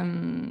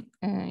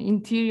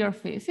interior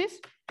faces.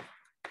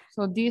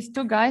 So these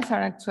 2 guys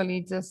are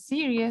actually just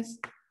series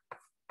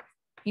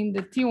in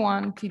the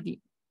T1, TD.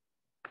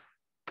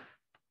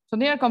 So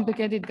they are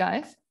complicated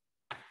guys,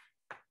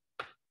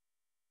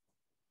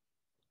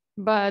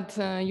 but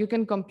you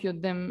can compute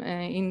them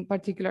in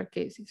particular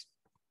cases.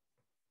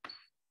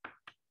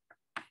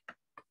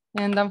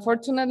 And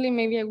unfortunately,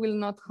 maybe I will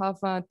not have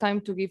time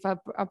to give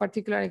a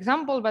particular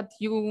example, but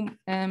you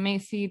may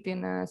see it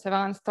in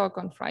Sevan's talk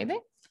on Friday.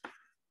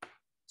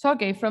 So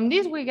okay, from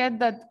this we get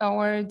that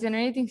our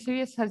generating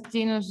series has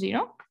genus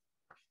 0.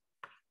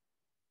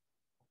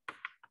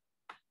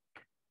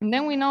 And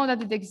then we know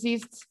that it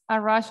exists a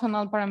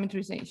rational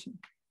parameterization.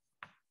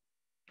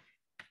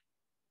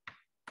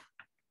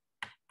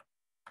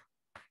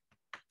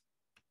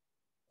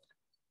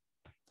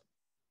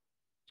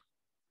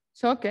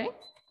 So okay.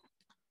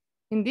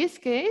 In this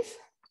case,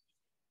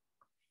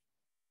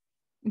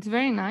 it's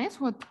very nice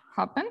what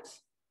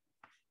happens.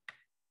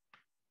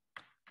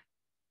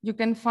 You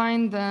can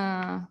find,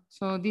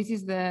 so this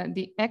is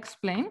the X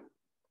plane.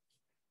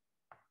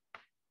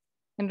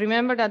 And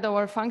remember that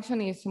our function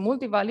is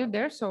multi-valued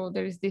there. So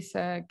there is this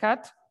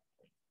cat.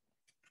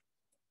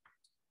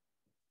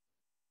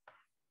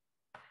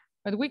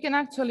 But we can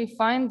actually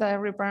find the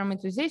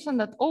reparameterization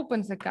that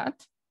opens the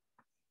cat.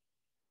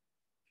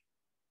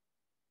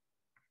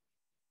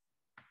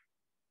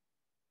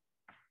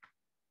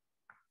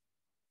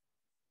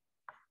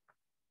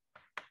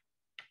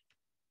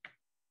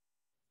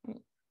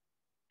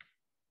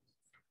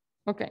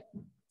 Okay,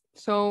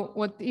 so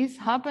what is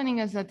happening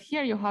is that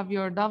here you have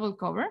your double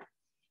cover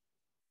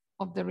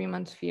of the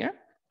Riemann sphere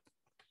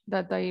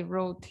that I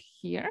wrote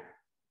here.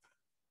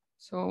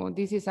 So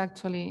this is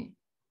actually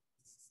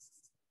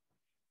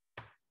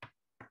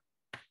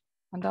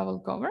a double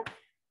cover,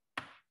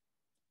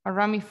 a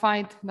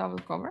ramified double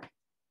cover.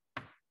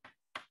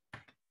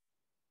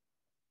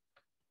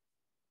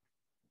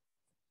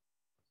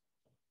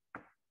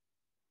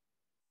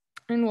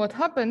 And what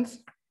happens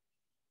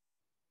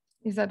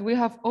is that we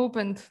have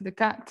opened the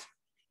cat.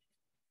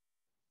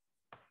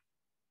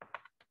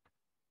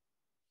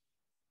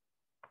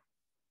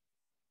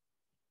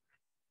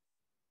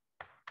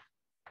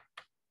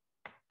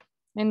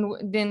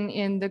 And then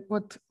in the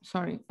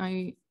sorry,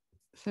 I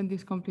said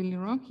this completely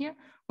wrong here.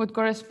 What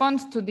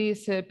corresponds to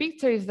this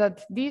picture is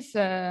that this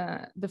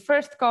the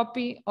first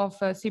copy of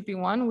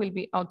CP1 will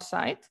be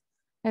outside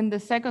and the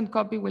second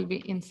copy will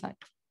be inside.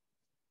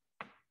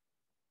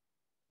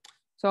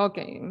 So,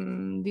 okay,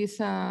 this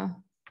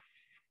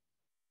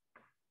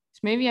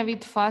it's maybe a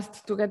bit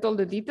fast to get all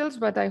the details,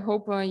 but I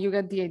hope you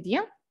get the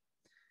idea.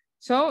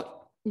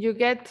 So you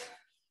get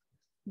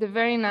the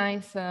very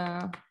nice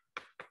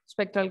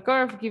spectral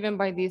curve given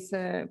by this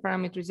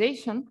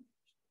parametrization.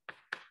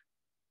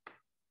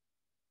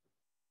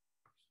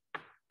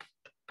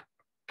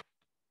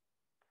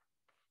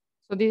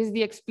 So this is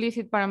the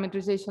explicit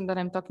parametrization that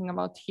I'm talking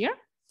about here.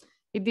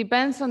 It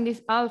depends on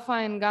this alpha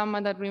and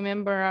gamma that,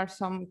 remember, are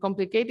some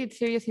complicated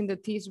series in the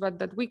T's, but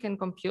that we can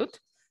compute.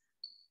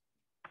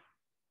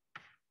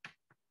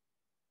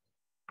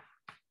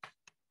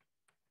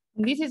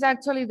 And this is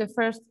actually the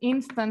first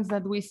instance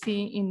that we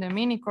see in the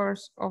mini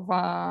course of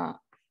a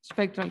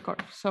spectral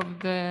curve. So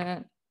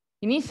the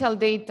initial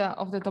data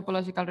of the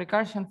topological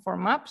recursion for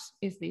maps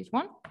is this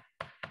one.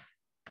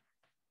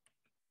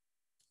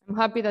 I'm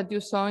happy that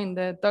you saw in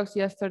the talks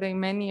yesterday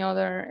many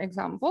other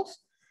examples.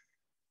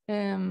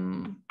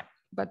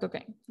 But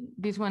okay,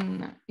 this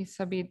one is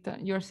a bit,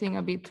 you're seeing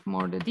a bit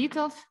more the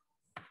details.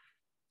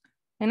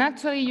 And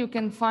actually you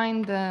can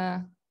find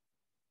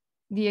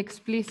the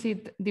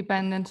explicit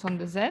dependence on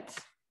the Z's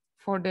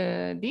for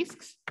the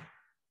disks.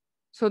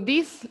 So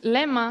this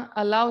lemma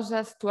allows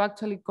us to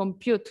actually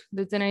compute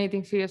the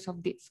generating series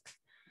of disks.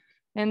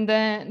 And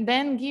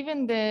then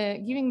given the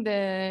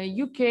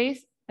UKs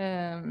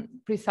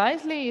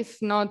precisely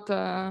is not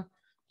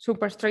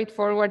super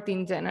straightforward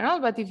in general,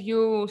 but if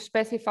you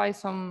specify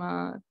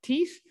some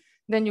T's,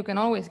 then you can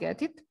always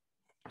get it.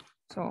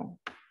 So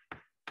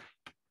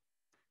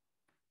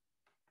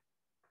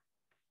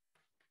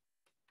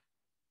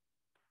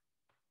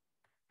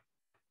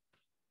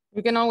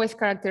you can always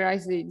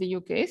characterize the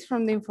UKs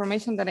from the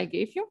information that I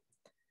gave you.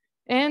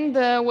 And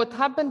what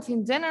happens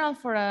in general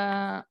for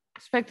a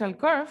spectral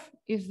curve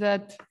is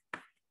that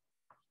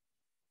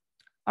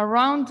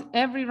around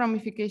every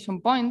ramification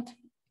point,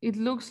 it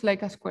looks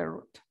like a square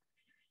root.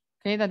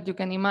 Okay, that you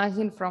can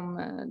imagine from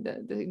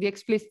the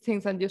explicit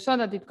things that you saw,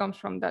 that it comes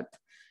from that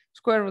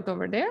square root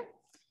over there.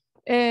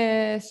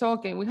 So,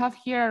 okay, we have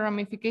here a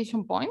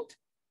ramification point.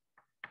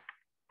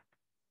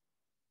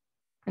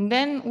 And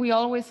then we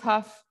always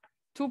have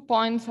 2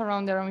 points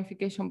around the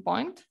ramification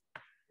point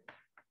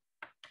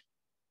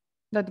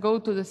that go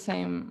to the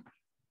same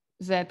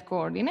Z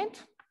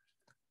coordinate.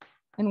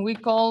 And we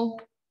call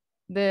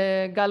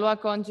the Galois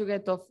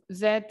conjugate of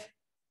Z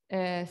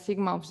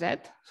sigma of Z.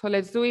 So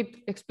let's do it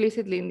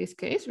explicitly in this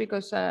case,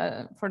 because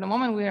for the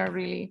moment we are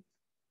really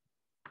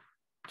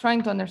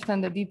trying to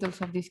understand the details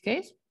of this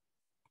case.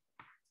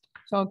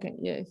 So, okay,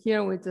 yeah,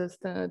 here we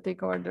just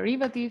take our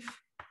derivative.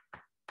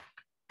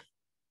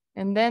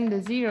 And then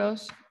the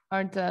zeros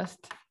are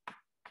just,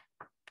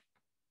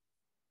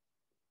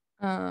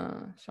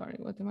 sorry,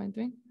 what am I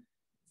doing?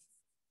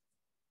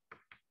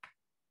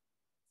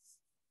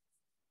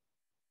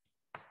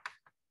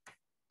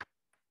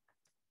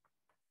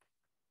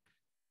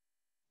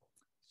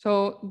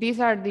 So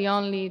these are the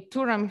only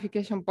 2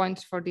 ramification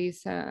points for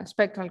this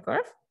spectral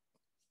curve.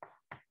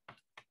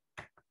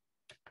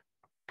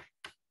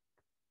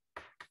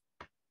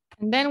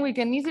 And then we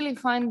can easily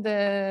find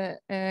the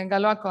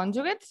Galois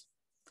conjugates.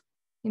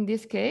 In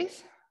this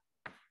case,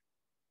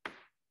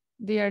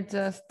 they are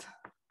just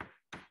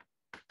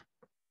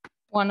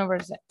 1 over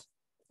Z.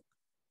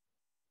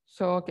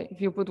 So, okay,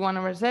 if you put 1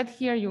 over Z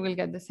here, you will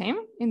get the same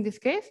in this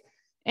case.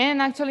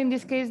 And actually in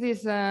this case,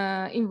 this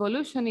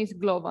involution is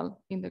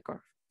global in the curve.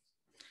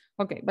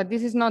 Okay, but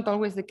this is not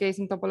always the case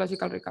in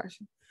topological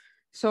recursion.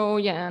 So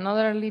yeah,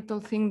 another little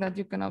thing that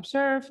you can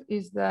observe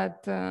is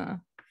that the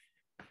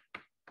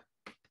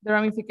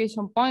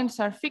ramification points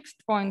are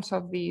fixed points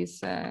of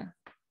these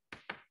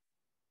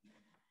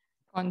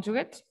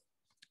conjugates.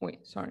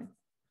 Wait, sorry.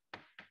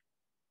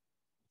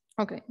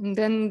 Okay, and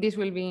then this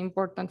will be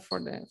important for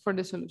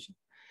the solution.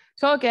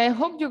 So, okay, I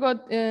hope you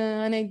got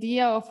an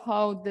idea of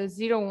how the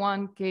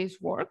 0-1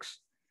 case works,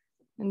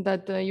 and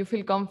that you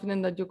feel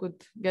confident that you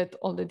could get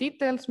all the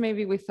details,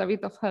 maybe with a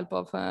bit of help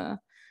of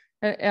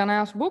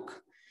Anna's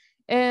book.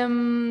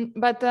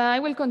 But I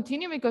will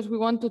continue because we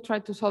want to try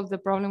to solve the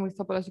problem with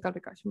topological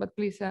recursion. But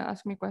please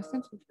ask me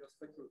questions. Your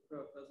spectral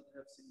curve doesn't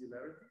have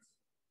singularities?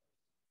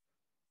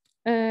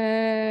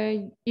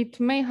 It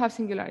may have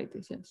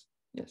singularities, yes,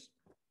 yes.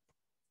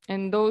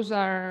 And those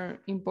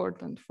are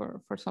important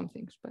for some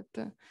things, but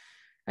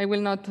I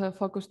will not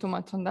focus too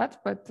much on that,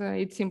 but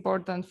it's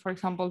important, for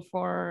example,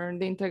 for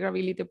the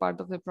integrability part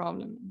of the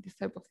problem, this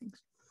type of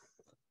things.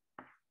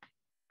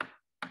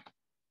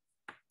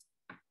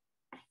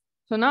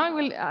 So now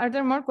are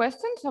there more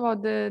questions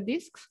about the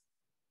disks?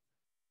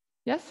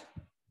 Yes?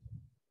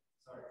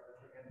 Sorry,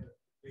 again, the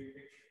big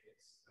picture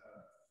is,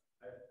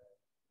 I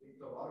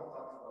think a lot of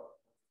talks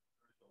about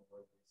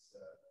where this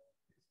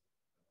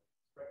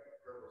spectral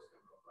curve is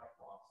going to black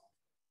box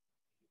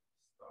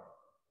start.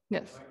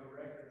 Yes. Am I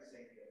correct in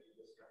saying that you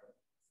just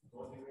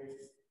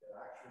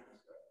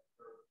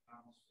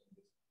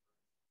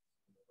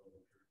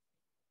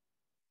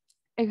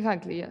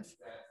Exactly, yes.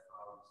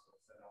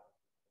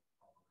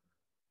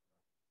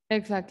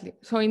 Exactly.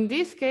 So in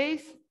this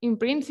case, in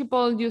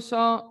principle, you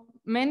saw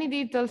many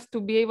details to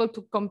be able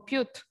to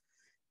compute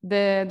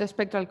the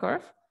spectral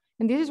curve.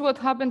 And this is what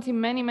happens in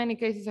many, many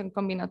cases in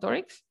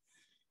combinatorics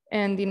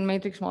and in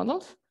matrix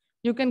models.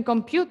 You can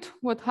compute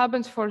what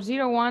happens for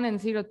 0, 1, and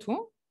 0,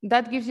 2.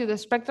 That gives you the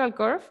spectral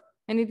curve,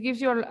 and it gives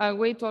you a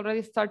way to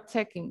already start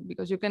checking,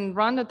 because you can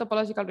run the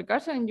topological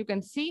recursion and you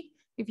can see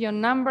if your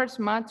numbers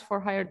match for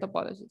higher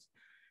topologies.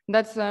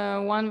 That's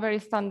one very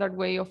standard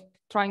way of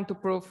trying to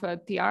prove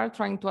TR,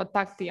 trying to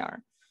attack TR.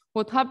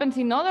 What happens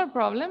in other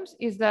problems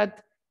is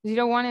that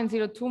 0, 1, and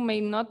 0, 2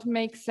 may not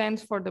make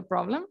sense for the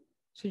problem.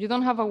 So you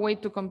don't have a way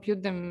to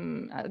compute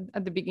them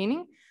at the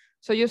beginning.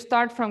 So you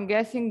start from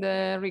guessing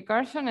the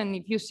recursion, and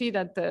if you see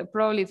that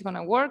probably it's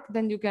gonna work,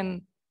 then you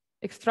can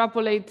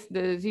extrapolate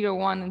the 0,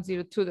 1, and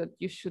 0, 2 that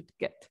you should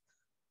get.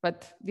 But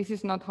this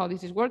is not how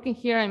this is working.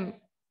 Here I'm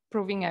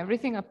proving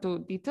everything up to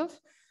details.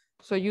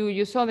 So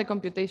you saw the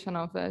computation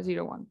of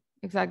 0, 1.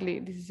 Exactly,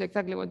 this is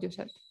exactly what you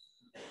said.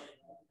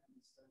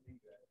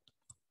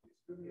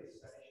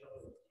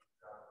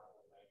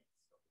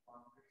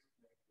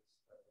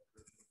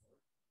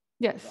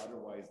 Yes.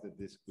 Otherwise, that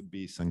this could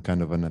be some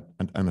kind of an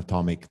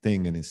atomic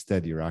thing, and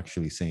instead you're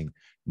actually saying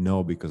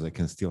no, because I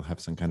can still have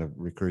some kind of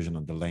recursion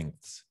on the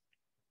lengths.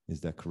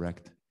 Is that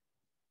correct?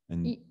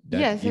 And that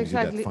yes, gives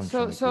exactly. You that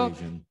functional so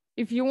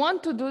if you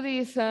want to do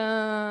this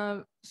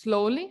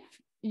slowly,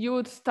 you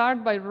would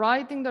start by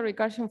writing the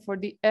recursion for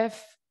the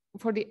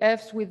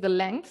f's with the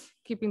lengths,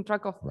 keeping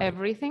track of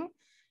everything.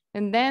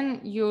 And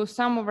then you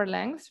sum over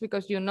lengths,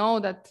 because you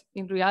know that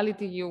in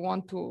reality you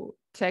want to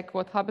check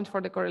what happens for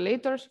the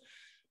correlators.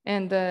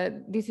 And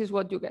this is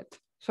what you get.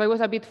 So I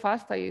was a bit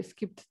fast. I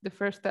skipped the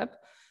first step,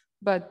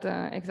 but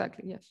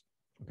exactly, yes.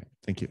 Okay,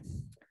 thank you.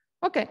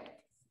 Okay,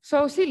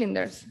 so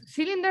cylinders.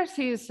 Cylinders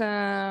is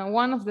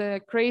one of the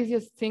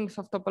craziest things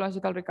of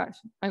topological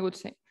recursion, I would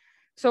say.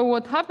 So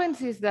what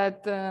happens is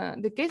that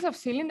the case of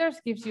cylinders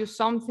gives you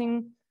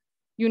something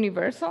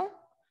universal,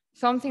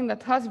 something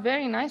that has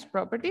very nice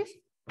properties.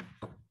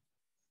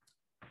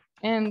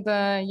 And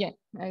yeah,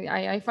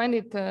 I find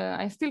it,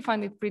 I still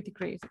find it pretty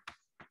crazy.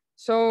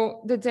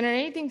 So the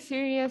generating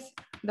series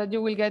that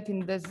you will get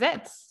in the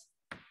Zs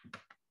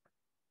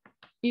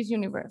is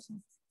universal.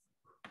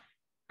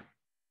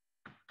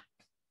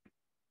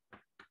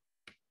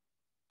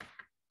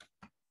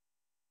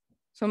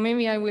 So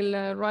maybe I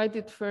will write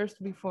it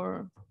first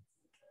before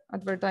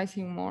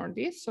advertising more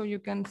this, so you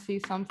can see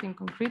something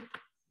concrete.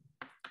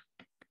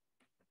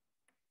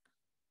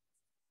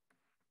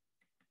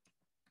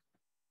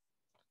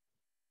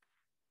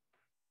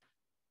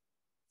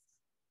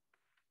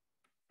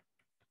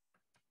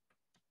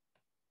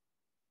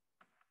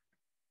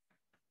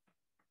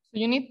 So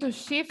you need to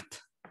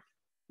shift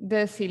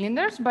the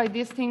cylinders by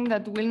this thing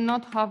that will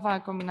not have a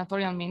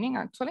combinatorial meaning,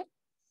 actually.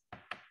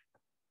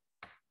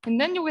 And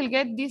then you will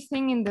get this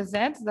thing in the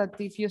Zs that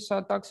if you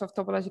saw talks of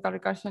topological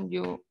recursion,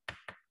 you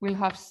will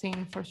have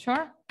seen for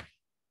sure.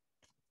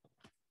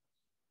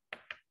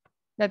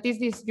 That is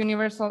this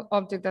universal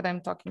object that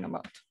I'm talking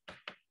about.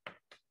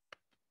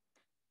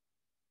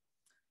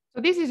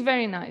 So this is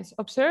very nice.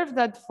 Observe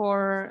that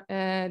for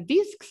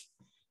disks,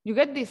 you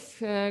get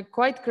this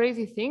quite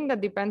crazy thing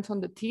that depends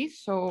on the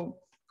T's. So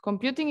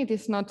computing it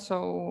is not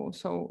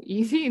so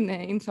easy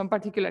in some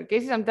particular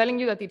cases. I'm telling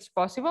you that it's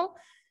possible,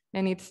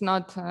 and it's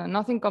not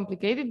nothing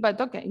complicated. But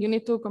okay, you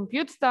need to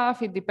compute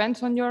stuff. It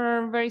depends on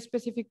your very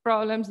specific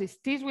problems. These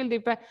T's will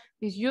depend.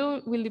 This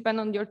U will depend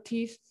on your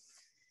T's.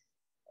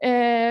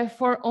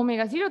 For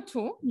omega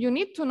 02, you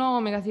need to know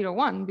omega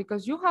 01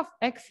 because you have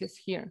X's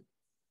here.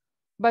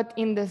 But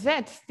in the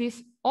Zs,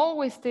 this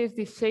always stays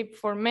this shape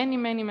for many,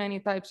 many, many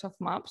types of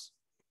maps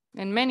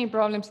and many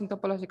problems in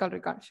topological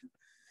recursion.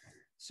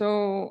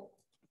 So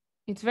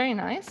it's very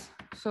nice.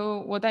 So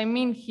what I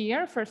mean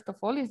here, first of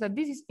all, is that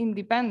this is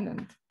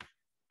independent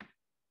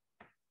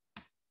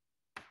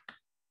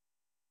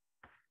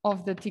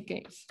of the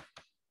TKs.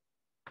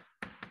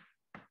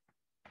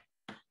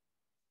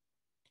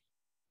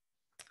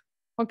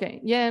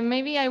 Okay, yeah,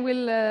 maybe I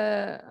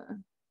will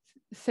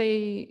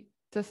say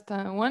just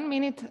 1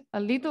 minute, a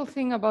little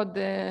thing about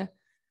the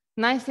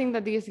nice thing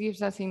that this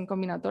gives us in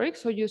combinatorics.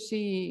 So you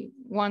see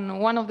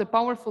one of the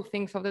powerful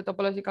things of the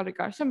topological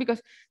recursion, because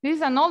this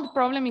is an old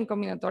problem in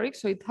combinatorics.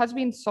 So it has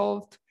been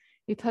solved.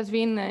 It has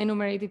been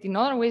enumerated in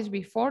other ways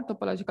before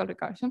topological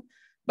recursion,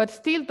 but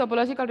still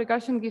topological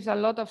recursion gives a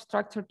lot of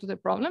structure to the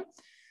problem.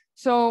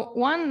 So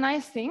one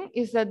nice thing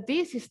is that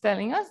this is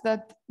telling us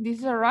that this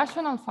is a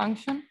rational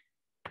function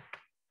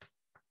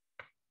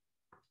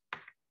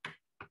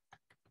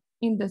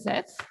in the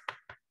Zs.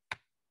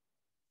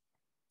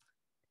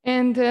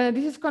 And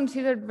this is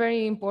considered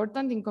very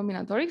important in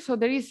combinatorics. So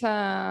there is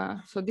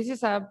this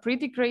is a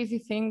pretty crazy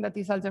thing that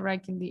is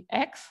algebraic in the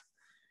X.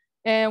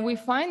 And we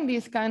find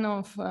this kind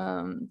of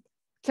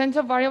change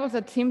of variables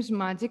that seems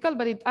magical,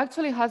 but it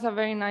actually has a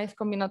very nice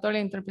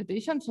combinatorial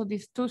interpretation. So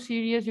these two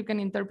series, you can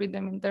interpret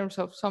them in terms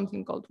of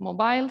something called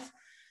mobiles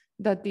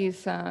that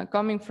is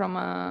coming from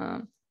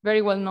a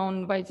very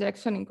well-known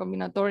bijection in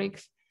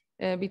combinatorics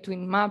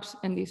between maps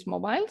and these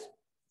mobiles.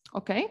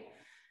 Okay.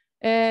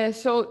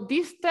 So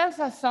this tells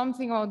us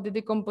something about the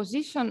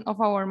decomposition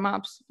of our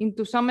maps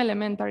into some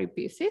elementary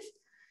pieces.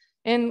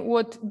 And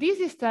what this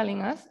is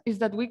telling us is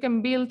that we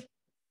can build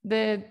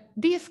the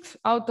disks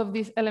out of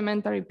these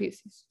elementary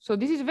pieces. So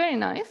this is very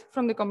nice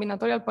from the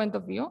combinatorial point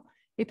of view.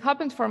 It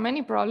happens for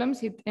many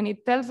problems, and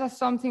it tells us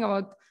something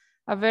about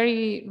a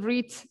very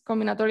rich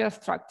combinatorial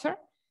structure.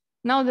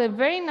 Now, the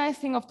very nice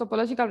thing of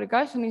topological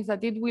recursion is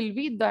that it will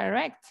be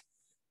direct,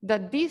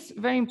 that this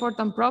very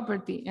important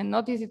property, and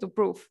not easy to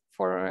prove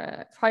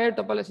for higher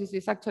topologies,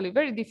 is actually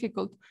very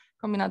difficult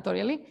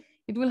combinatorially.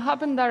 It will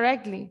happen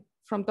directly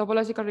from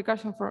topological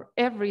recursion for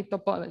every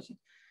topology.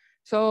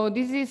 So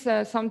this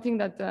is something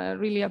that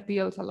really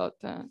appeals a lot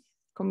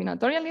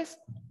combinatorialists.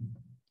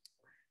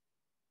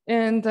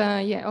 And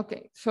yeah,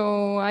 okay,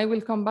 so I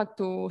will come back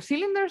to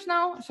cylinders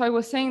now. So I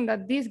was saying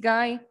that this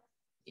guy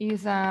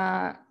is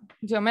a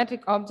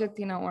geometric object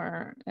in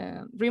our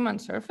Riemann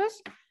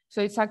surface.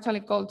 So it's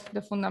actually called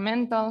the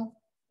fundamental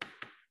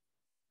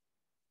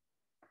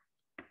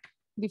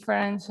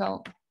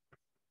differential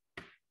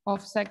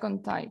of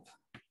second type.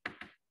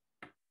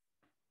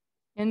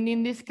 And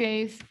in this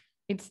case,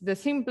 it's the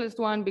simplest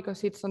one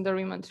because it's on the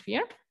Riemann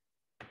sphere.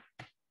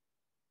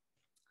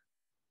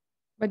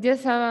 But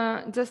just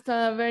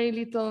a very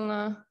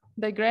little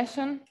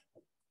digression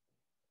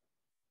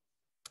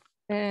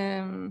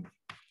to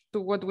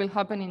what will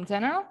happen in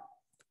general.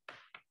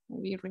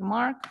 We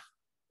remark.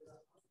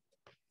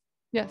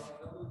 Yes.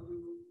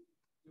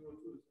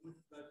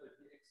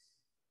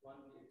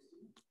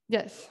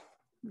 Yes,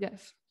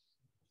 yes.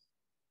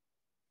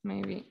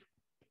 Maybe.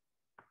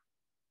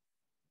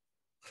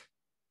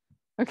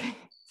 Okay.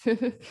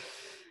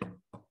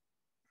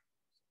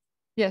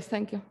 Yes,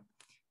 thank you.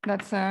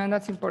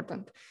 That's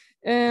important.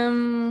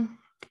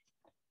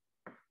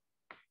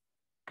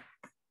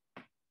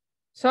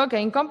 So,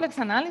 okay, in complex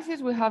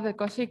analysis, we have the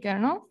Cauchy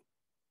kernel.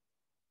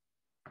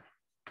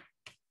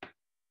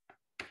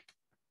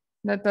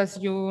 That, as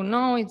you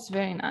know, it's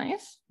very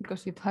nice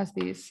because it has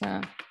this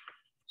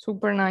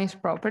super nice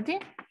property.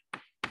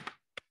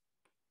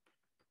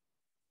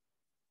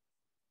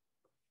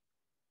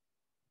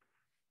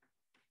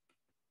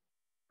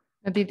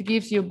 That it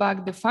gives you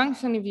back the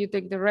function if you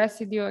take the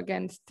residue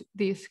against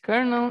this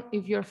kernel,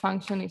 if your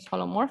function is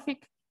holomorphic.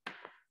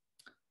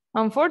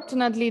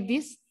 Unfortunately,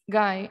 this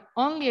guy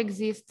only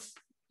exists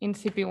in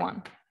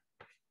CP1.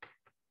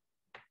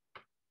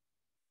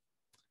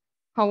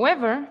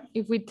 However,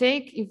 if we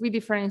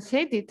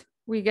differentiate it,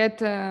 we get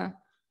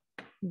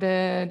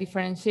the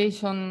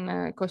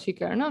differentiation Cauchy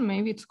kernel,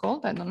 maybe it's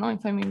called, I don't know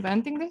if I'm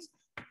inventing this.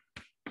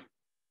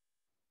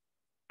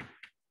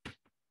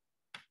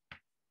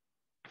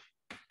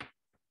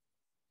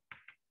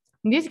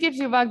 This gives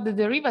you back the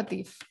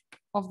derivative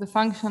of the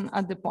function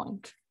at the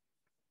point.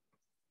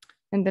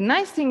 And the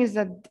nice thing is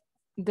that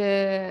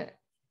this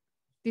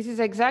is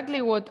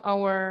exactly what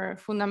our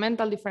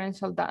fundamental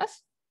differential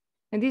does.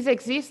 And this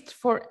exists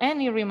for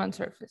any Riemann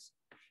surface.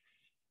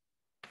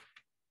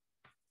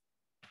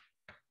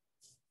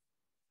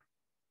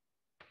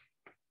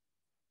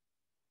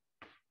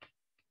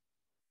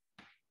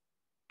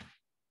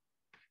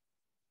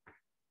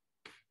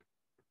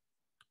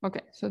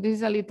 Okay, so this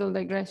is a little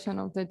digression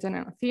of the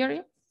general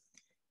theory.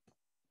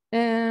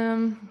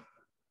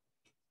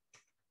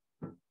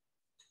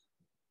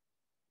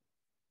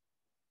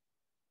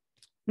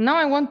 Now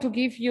I want to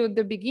give you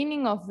the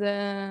beginning of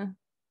the,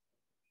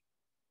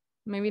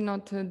 maybe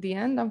not the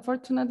end,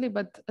 unfortunately,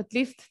 but at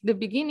least the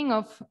beginning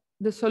of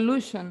the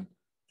solution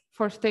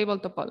for stable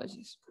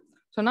topologies.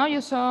 So now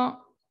you saw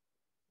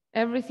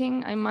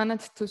everything I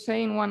managed to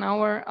say in 1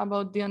 hour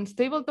about the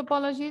unstable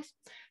topologies.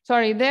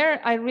 Sorry,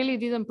 there I really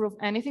didn't prove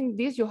anything.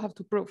 This you have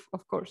to prove,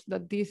 of course,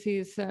 that this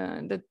is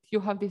that you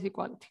have this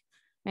equality,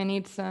 and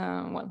it's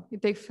well,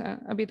 it takes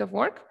a bit of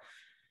work.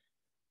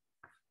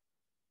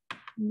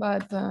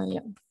 But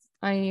yeah,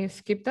 I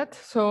skipped that.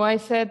 So I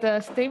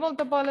said stable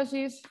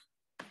topologies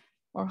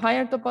or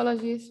higher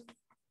topologies.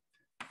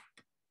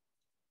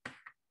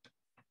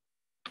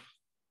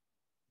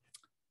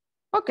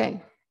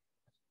 Okay.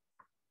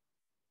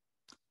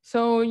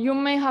 So you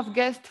may have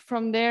guessed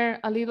from there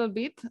a little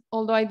bit,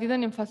 although I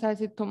didn't emphasize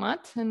it too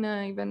much, and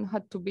I even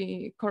had to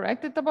be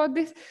corrected about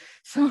this.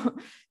 So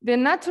the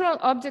natural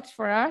objects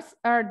for us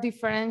are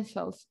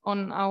differentials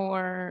on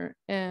our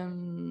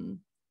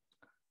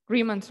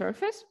Riemann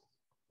surface.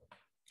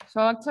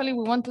 So actually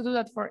we want to do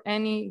that for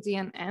any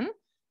GNN,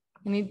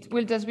 and it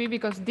will just be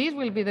because these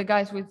will be the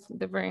guys with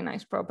the very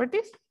nice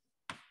properties.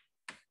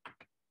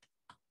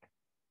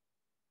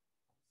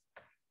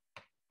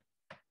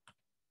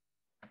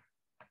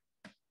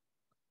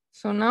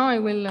 So now I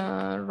will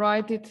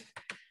write it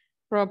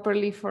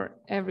properly for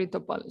every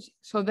topology.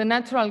 So the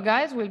natural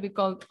guys will be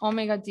called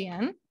omega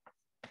GN.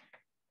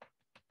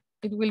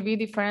 It will be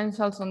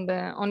differentials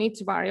on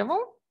each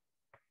variable.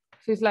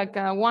 So it's like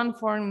one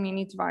form in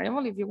each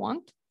variable if you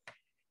want.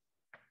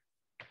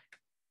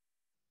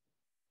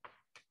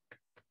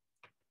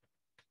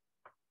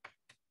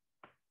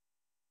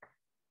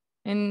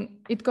 And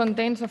it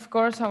contains, of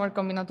course, our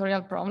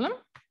combinatorial problem,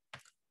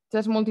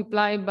 just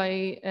multiplied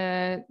by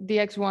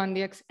dx1,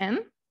 dxn.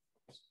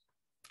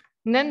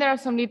 And then there are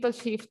some little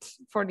shifts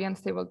for the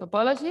unstable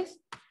topologies.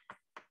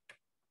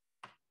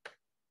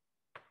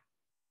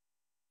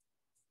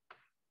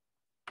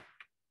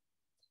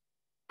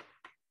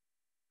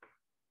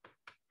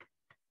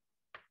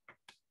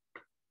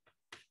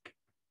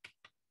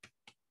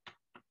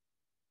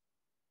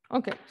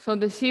 Okay, so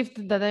the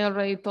shift that I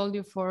already told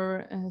you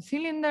for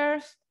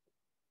cylinders,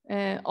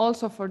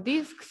 also for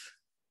disks,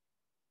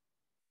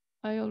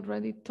 I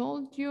already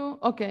told you.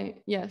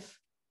 Okay, yes,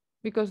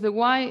 because the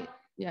y,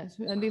 yes,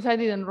 and this I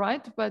didn't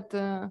write, but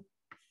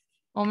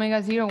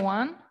omega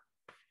 0,1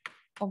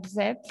 of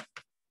z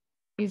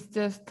is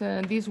just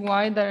this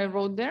y that I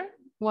wrote there,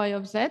 y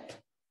of z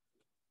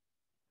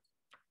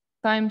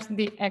times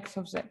the x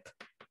of z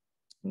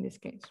in this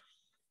case.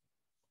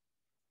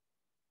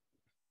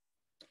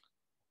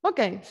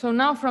 Okay, so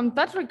now from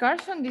touch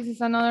recursion, this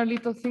is another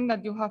little thing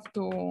that you have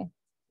to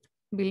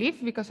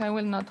believe because I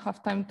will not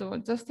have time to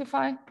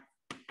justify.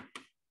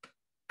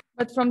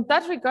 But from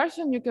touch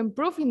recursion, you can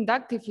prove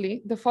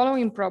inductively the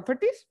following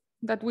properties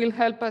that will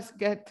help us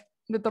get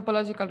the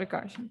topological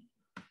recursion.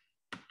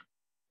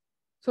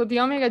 So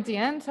the omega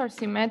GNs are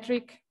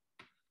symmetric,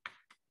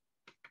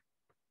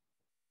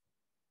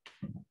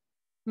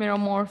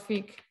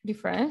 meromorphic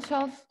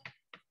differentials.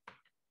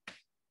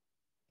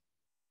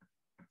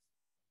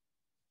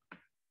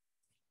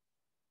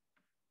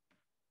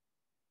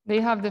 They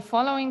have the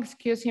following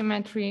skew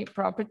symmetry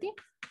property.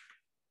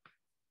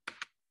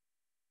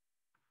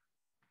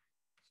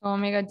 So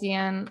omega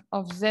GN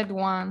of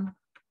Z1,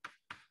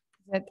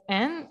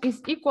 Zn is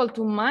equal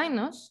to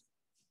minus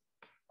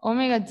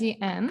omega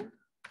GN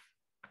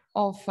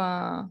of,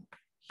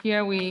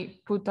 here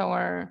we put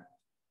our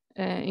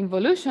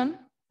involution.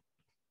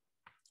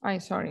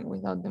 Sorry,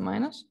 without the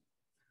minus.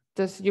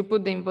 Just you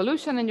put the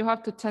involution and you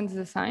have to change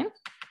the sign.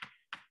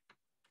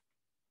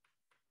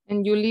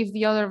 And you leave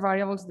the other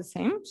variables the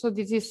same. So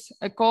this is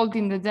called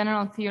in the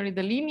general theory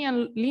the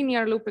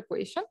linear loop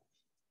equation.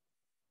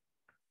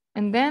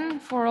 And then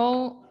for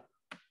all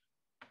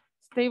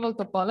stable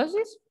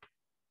topologies,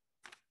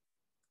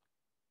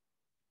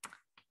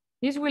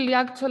 this will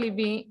actually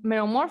be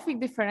meromorphic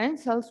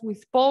differentials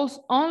with poles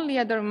only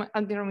at the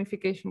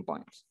ramification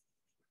points.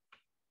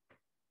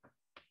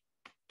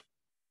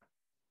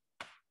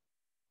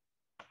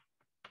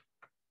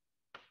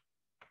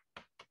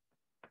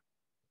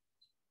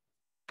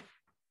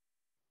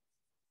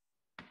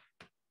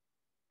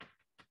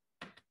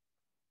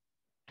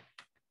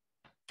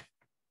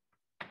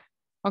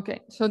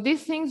 Okay, so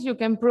these things you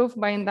can prove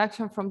by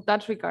induction from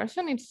touch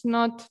recursion. It's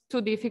not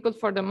too difficult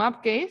for the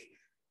map case,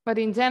 but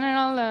in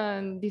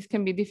general, these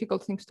can be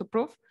difficult things to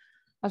prove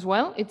as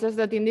well. It's just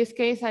that in this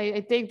case, I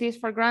take this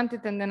for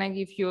granted and then I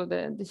give you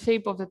the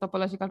shape of the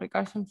topological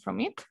recursion from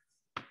it.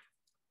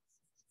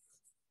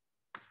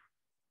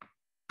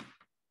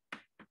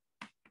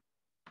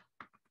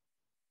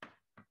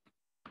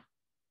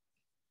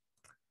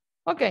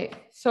 Okay,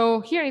 so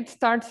here it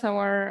starts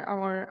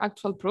our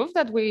actual proof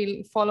that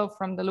we'll follow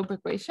from the loop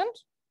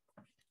equations.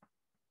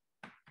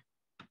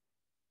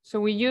 So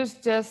we use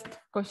just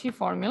Cauchy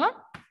formula.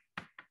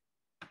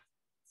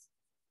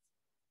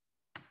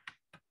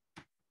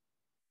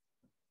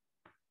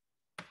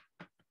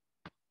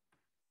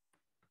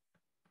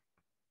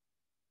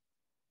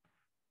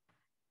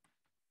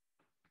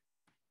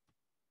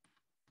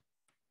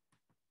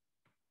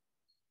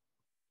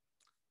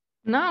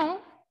 Now,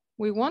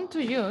 we want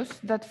to use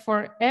that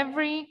for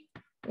every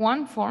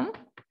one form,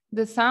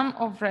 the sum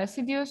of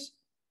residues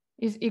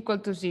is equal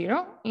to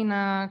 0 in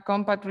a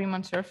compact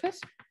Riemann surface.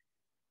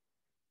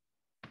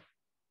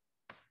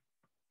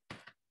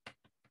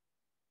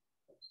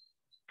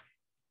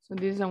 So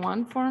this is a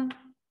one form.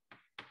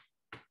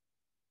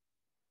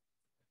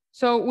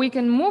 So we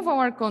can move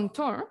our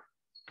contour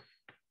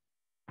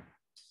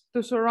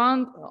to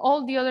surround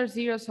all the other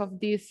zeros of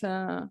this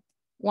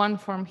one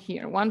form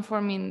here, one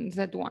form in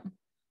Z1.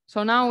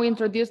 So now we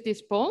introduce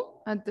this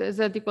pole at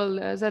Z equal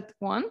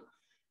Z1,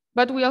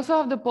 but we also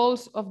have the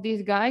poles of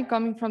this guy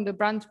coming from the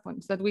branch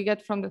points that we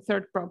get from the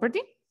third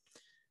property.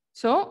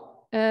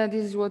 So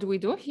this is what we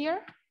do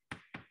here.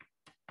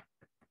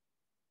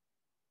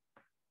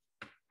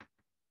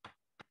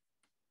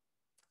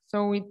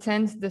 So we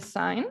change the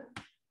sign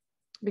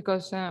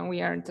because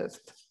we are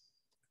just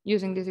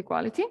using this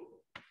equality.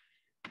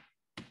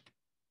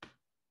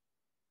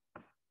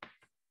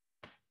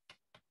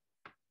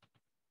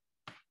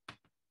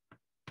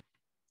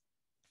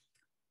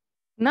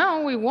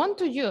 Now we want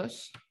to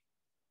use,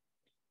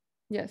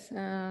 yes,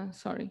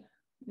 sorry,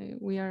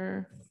 we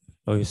are.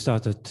 Oh, you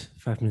started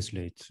 5 minutes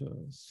late.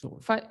 So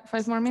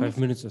five more minutes? 5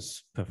 minutes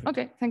is perfect.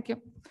 Okay, thank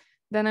you.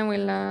 Then I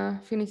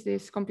will finish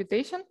this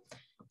computation.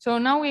 So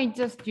now we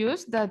just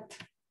use that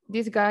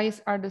these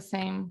guys are the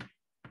same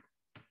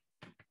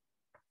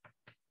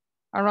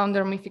around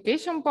the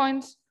ramification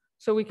points.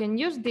 So we can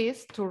use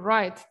this to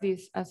write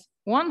this as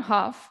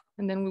 1/2,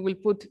 and then we will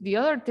put the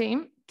other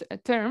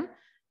term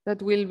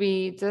that will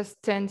be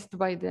just changed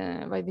by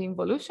the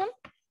involution.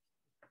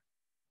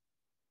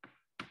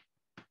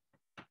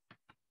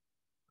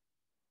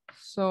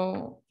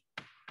 So,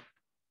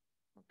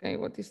 okay,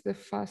 what is the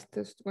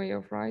fastest way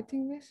of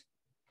writing this?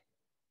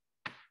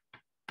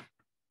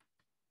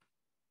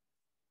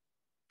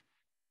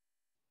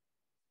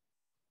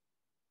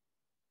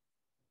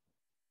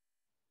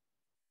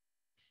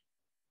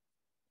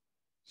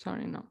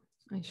 Sorry, no,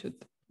 I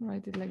should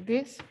write it like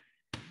this.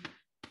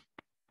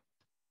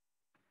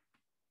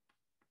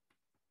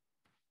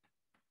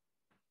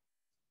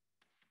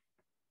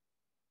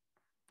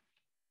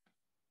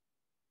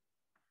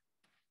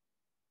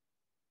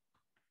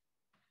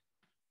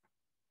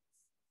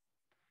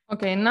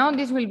 Okay, now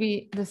this will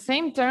be the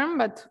same term,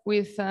 but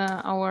with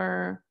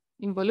our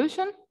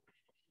involution.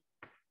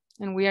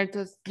 And we are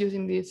just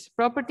using this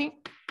property.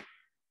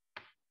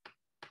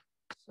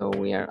 So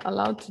we are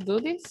allowed to do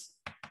this.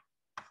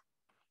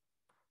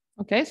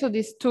 Okay, so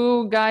these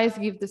two guys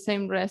give the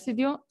same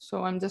residue.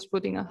 So I'm just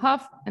putting a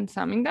half and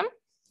summing them.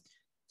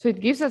 So it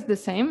gives us the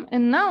same.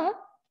 And now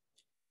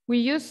we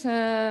use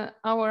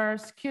our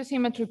skew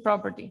symmetry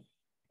property.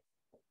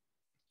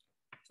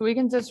 So we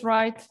can just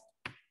write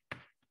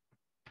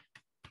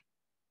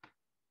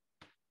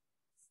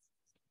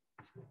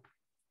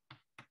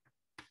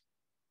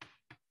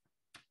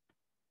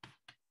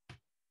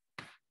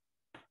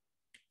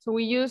so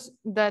we use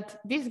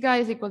that this guy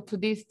is equal to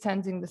this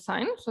changing the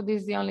sign. So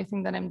this is the only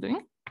thing that I'm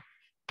doing.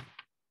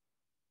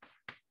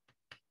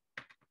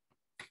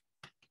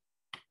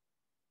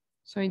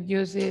 So it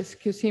uses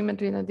skew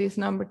symmetry that is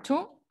number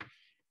 2.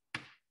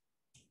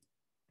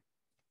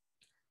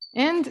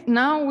 And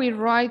now we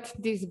write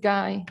this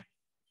guy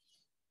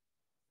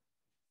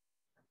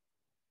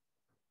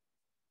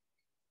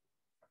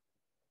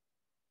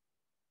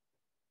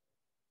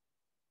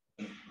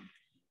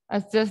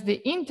as just the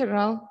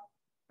integral.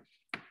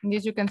 And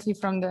this you can see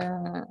from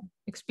the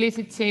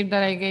explicit shape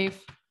that I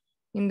gave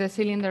in the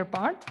cylinder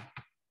part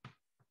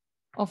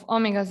of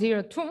omega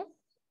 0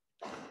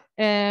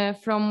 2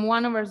 from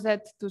 1 over z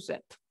to z.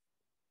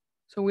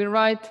 So we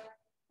write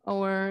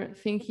our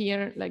thing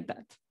here like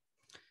that.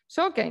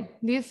 So, okay,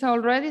 this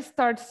already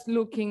starts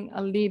looking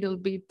a little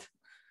bit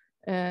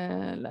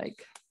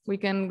like we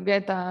can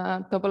get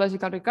a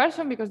topological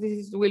recursion because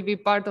this will be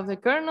part of the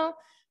kernel.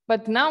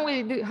 But now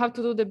we have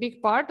to do the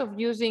big part of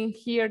using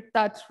here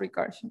touch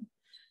recursion.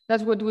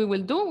 That's what we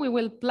will do. We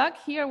will plug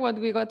here what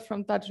we got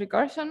from touch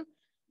recursion,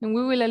 and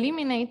we will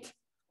eliminate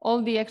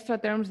all the extra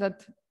terms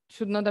that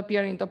should not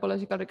appear in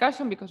topological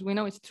recursion because we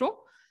know it's true.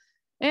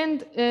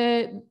 And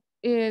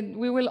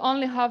we will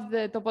only have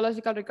the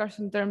topological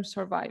recursion terms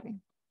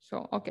surviving.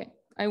 So, okay,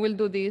 I will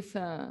do this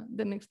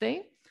the next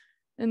day.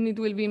 And it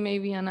will be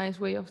maybe a nice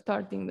way of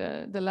starting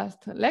the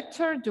last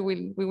lecture.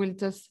 We will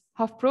just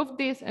have proved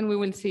this and we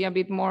will see a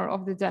bit more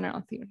of the general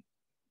theory.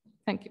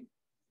 Thank you.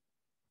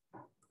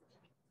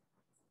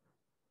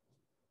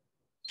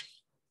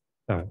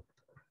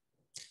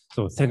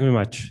 So thank you very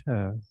much,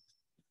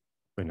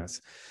 very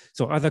nice.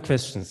 So other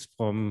questions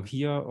from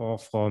here or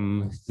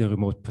from the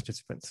remote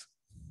participants?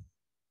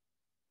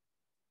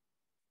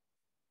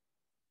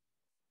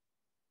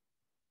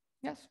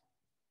 Yes.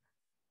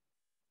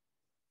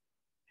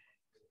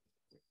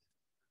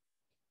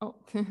 Oh.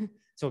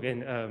 So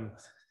again,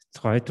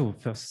 try to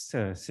first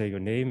say your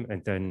name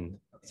and then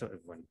so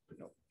everyone will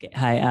know. Okay.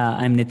 Hi,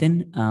 I'm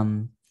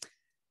Nitin.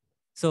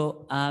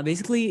 So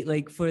basically,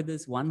 like for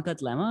this one-cut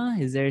lemma,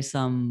 is there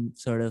some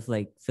sort of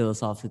like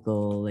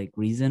philosophical like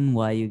reason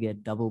why you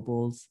get double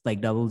poles,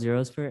 like double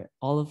zeros for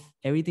all of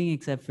everything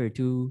except for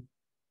 2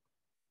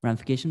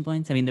 ramification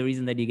points? I mean, the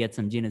reason that you get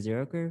some Gina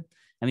zero curve.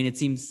 I mean, it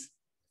seems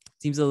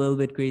a little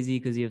bit crazy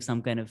because you have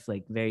some kind of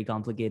like very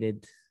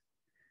complicated,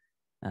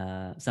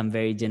 some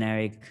very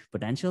generic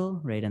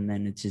potential, right? And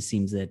then it just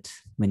seems that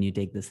when you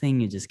take this thing,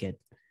 you just get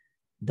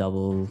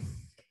double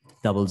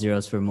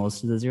zeros for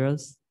most of the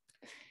zeros.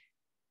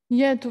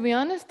 Yeah, to be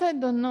honest, I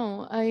don't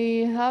know.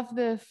 I have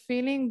the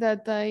feeling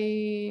that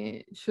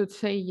I should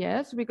say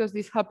yes, because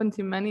this happens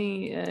in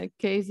many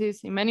cases,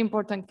 in many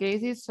important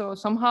cases. So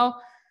somehow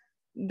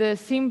the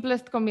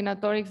simplest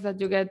combinatorics that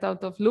you get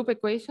out of loop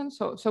equations.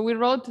 So we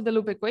wrote the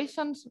loop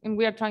equations and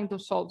we are trying to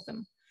solve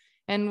them.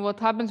 And what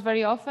happens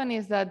very often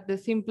is that the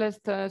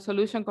simplest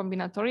solution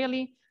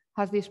combinatorially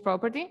has this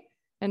property.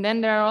 And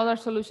then there are other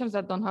solutions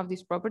that don't have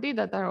this property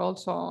that are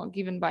also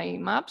given by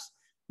maps,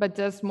 but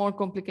just more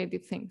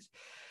complicated things.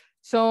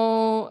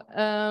 So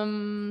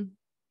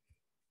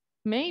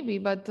maybe,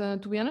 but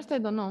to be honest, I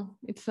don't know.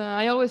 It's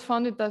I always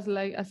found it as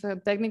a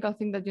technical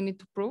thing that you need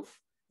to prove,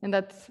 and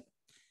that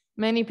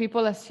many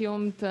people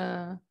assumed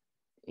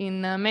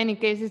in many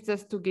cases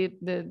just to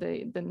get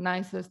the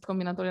nicest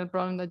combinatorial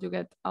problem that you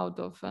get out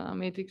of a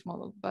matrix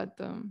model. But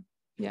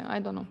yeah, I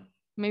don't know.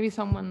 Maybe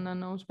someone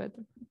knows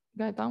better.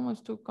 Gaetan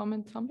wants to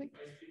comment something.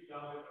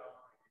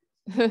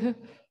 And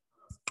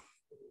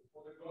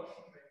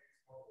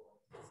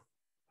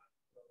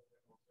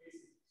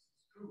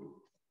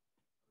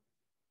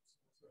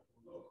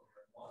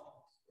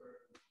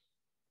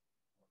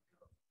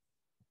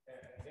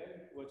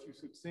then what you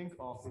should think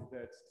of is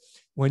that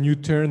when you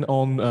turn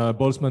on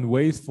Boltzmann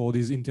waves for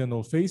these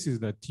internal phases,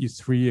 that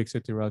T3,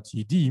 etc.,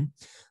 TD,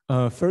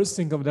 first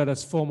think of that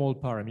as formal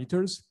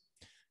parameters.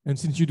 And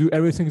since you do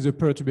everything as a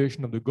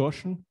perturbation of the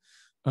Gaussian,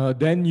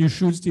 then you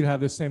should still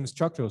have the same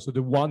structure. So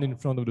the one in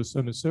front of the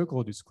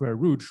semicircle, the square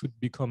root, should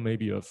become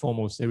maybe a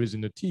formal series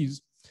in the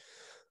T's.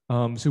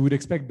 So we'd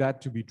expect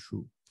that to be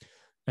true.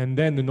 And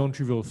then the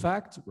non-trivial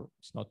fact,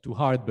 it's not too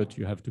hard, but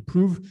you have to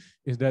prove,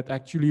 is that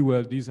actually,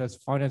 well, this has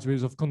finite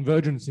ways of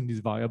convergence in these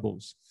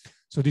variables.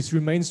 So this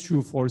remains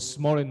true for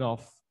small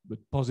enough but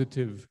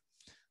positive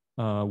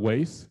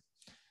ways.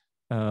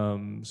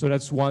 So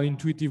that's one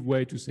intuitive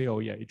way to say, oh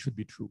yeah, it should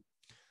be true.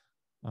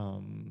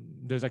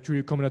 There's actually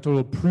a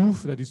combinatorial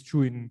proof that is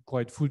true in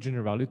quite full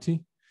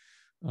generality.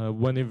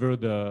 Whenever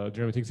the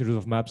geometric series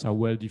of maps are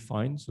well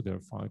defined, so their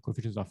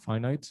coefficients are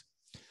finite.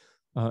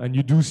 And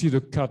you do see the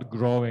cut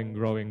growing.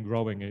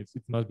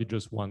 It must be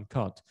just one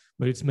cut,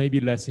 but it's maybe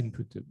less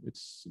intuitive. It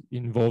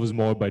involves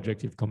more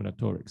bijective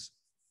combinatorics.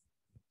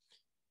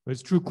 But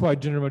it's true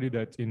quite generally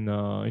that in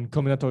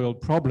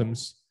combinatorial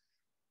problems,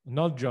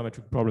 not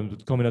geometric problems,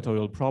 but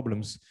combinatorial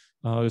problems,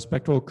 the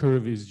spectral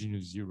curve is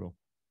genus 0.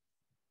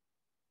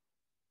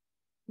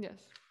 Yes.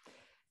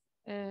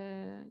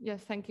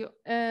 Yes, thank you.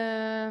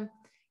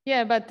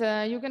 Yeah, but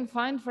you can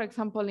find, for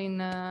example, in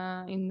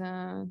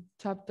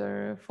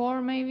chapter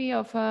 4 maybe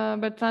of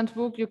Bertrand's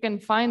book, you can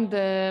find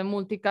the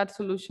multi-cut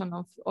solution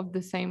of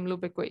the same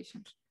loop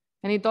equations,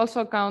 and it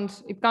also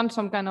counts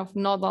some kind of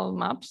nodal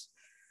maps.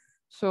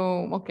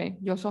 So okay,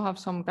 you also have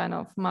some kind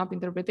of map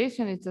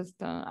interpretation. It's just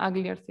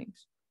uglier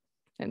things,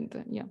 and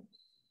yeah.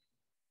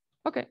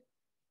 Okay.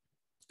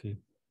 Okay.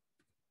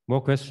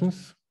 More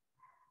questions?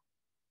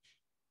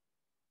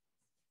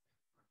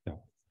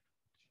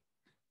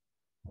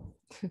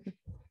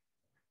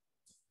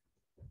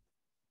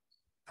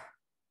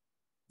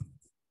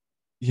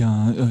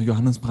 Yeah,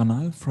 Johannes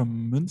Branal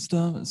from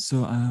Münster.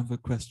 So I have a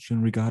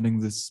question regarding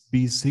this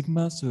B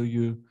sigma. So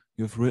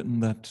you've written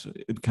that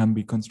it can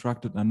be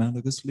constructed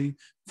analogously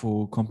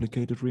for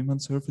complicated Riemann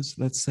surface,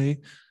 let's say.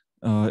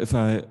 If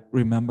I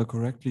remember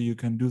correctly, you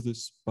can do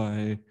this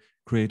by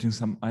creating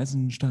some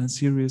Eisenstein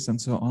series and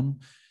so on.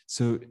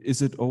 So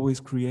is it always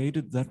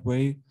created that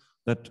way,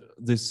 that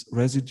this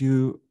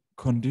residue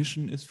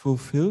condition is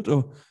fulfilled,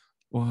 or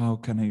how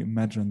can I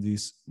imagine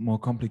these more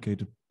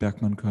complicated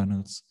Bergman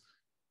kernels?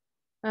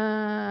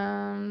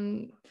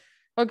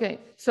 Okay,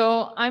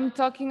 so I'm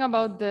talking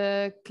about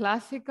the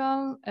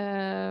classical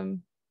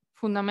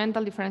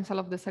fundamental differential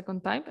of the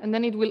second type, and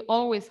then it will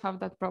always have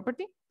that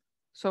property.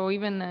 So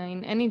even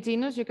in any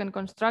genus, you can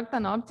construct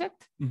an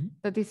object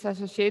that is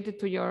associated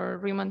to your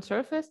Riemann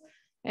surface,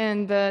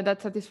 and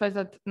that satisfies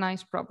that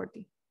nice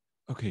property.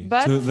 Okay,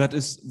 but, so that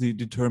is the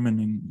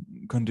determining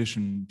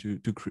condition to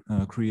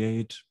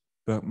create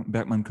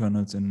Bergman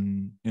kernels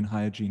in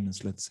higher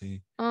genus, let's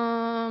say.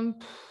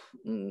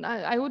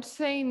 I would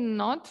say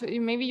not.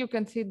 Maybe you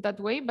can see it that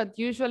way, but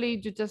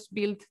usually you just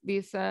build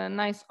this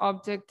nice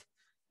object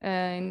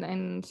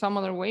in some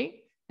other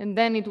way, and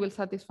then it will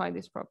satisfy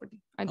this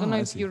property. I don't know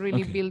if you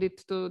really build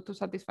it to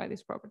satisfy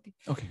this property.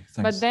 Okay, thanks.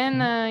 But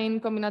then in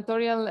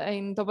combinatorial,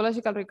 in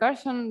topological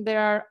recursion, there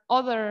are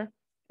other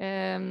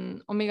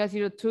omega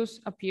 02s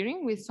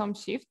appearing with some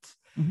shifts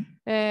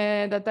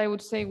that I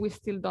would say we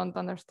still don't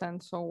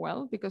understand so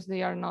well, because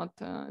they are not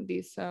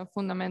this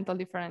fundamental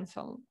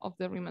differential of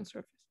the Riemann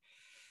surface.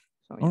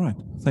 So, yeah. All right,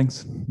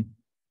 thanks.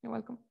 You're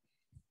welcome.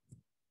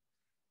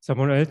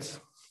 Someone else?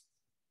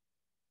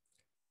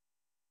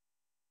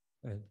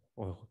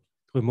 Or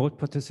remote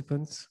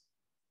participants?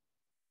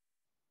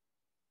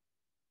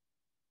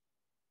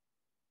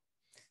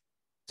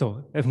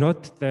 So if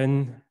not,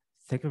 then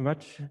thank you very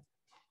much.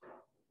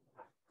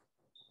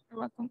 You're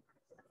welcome.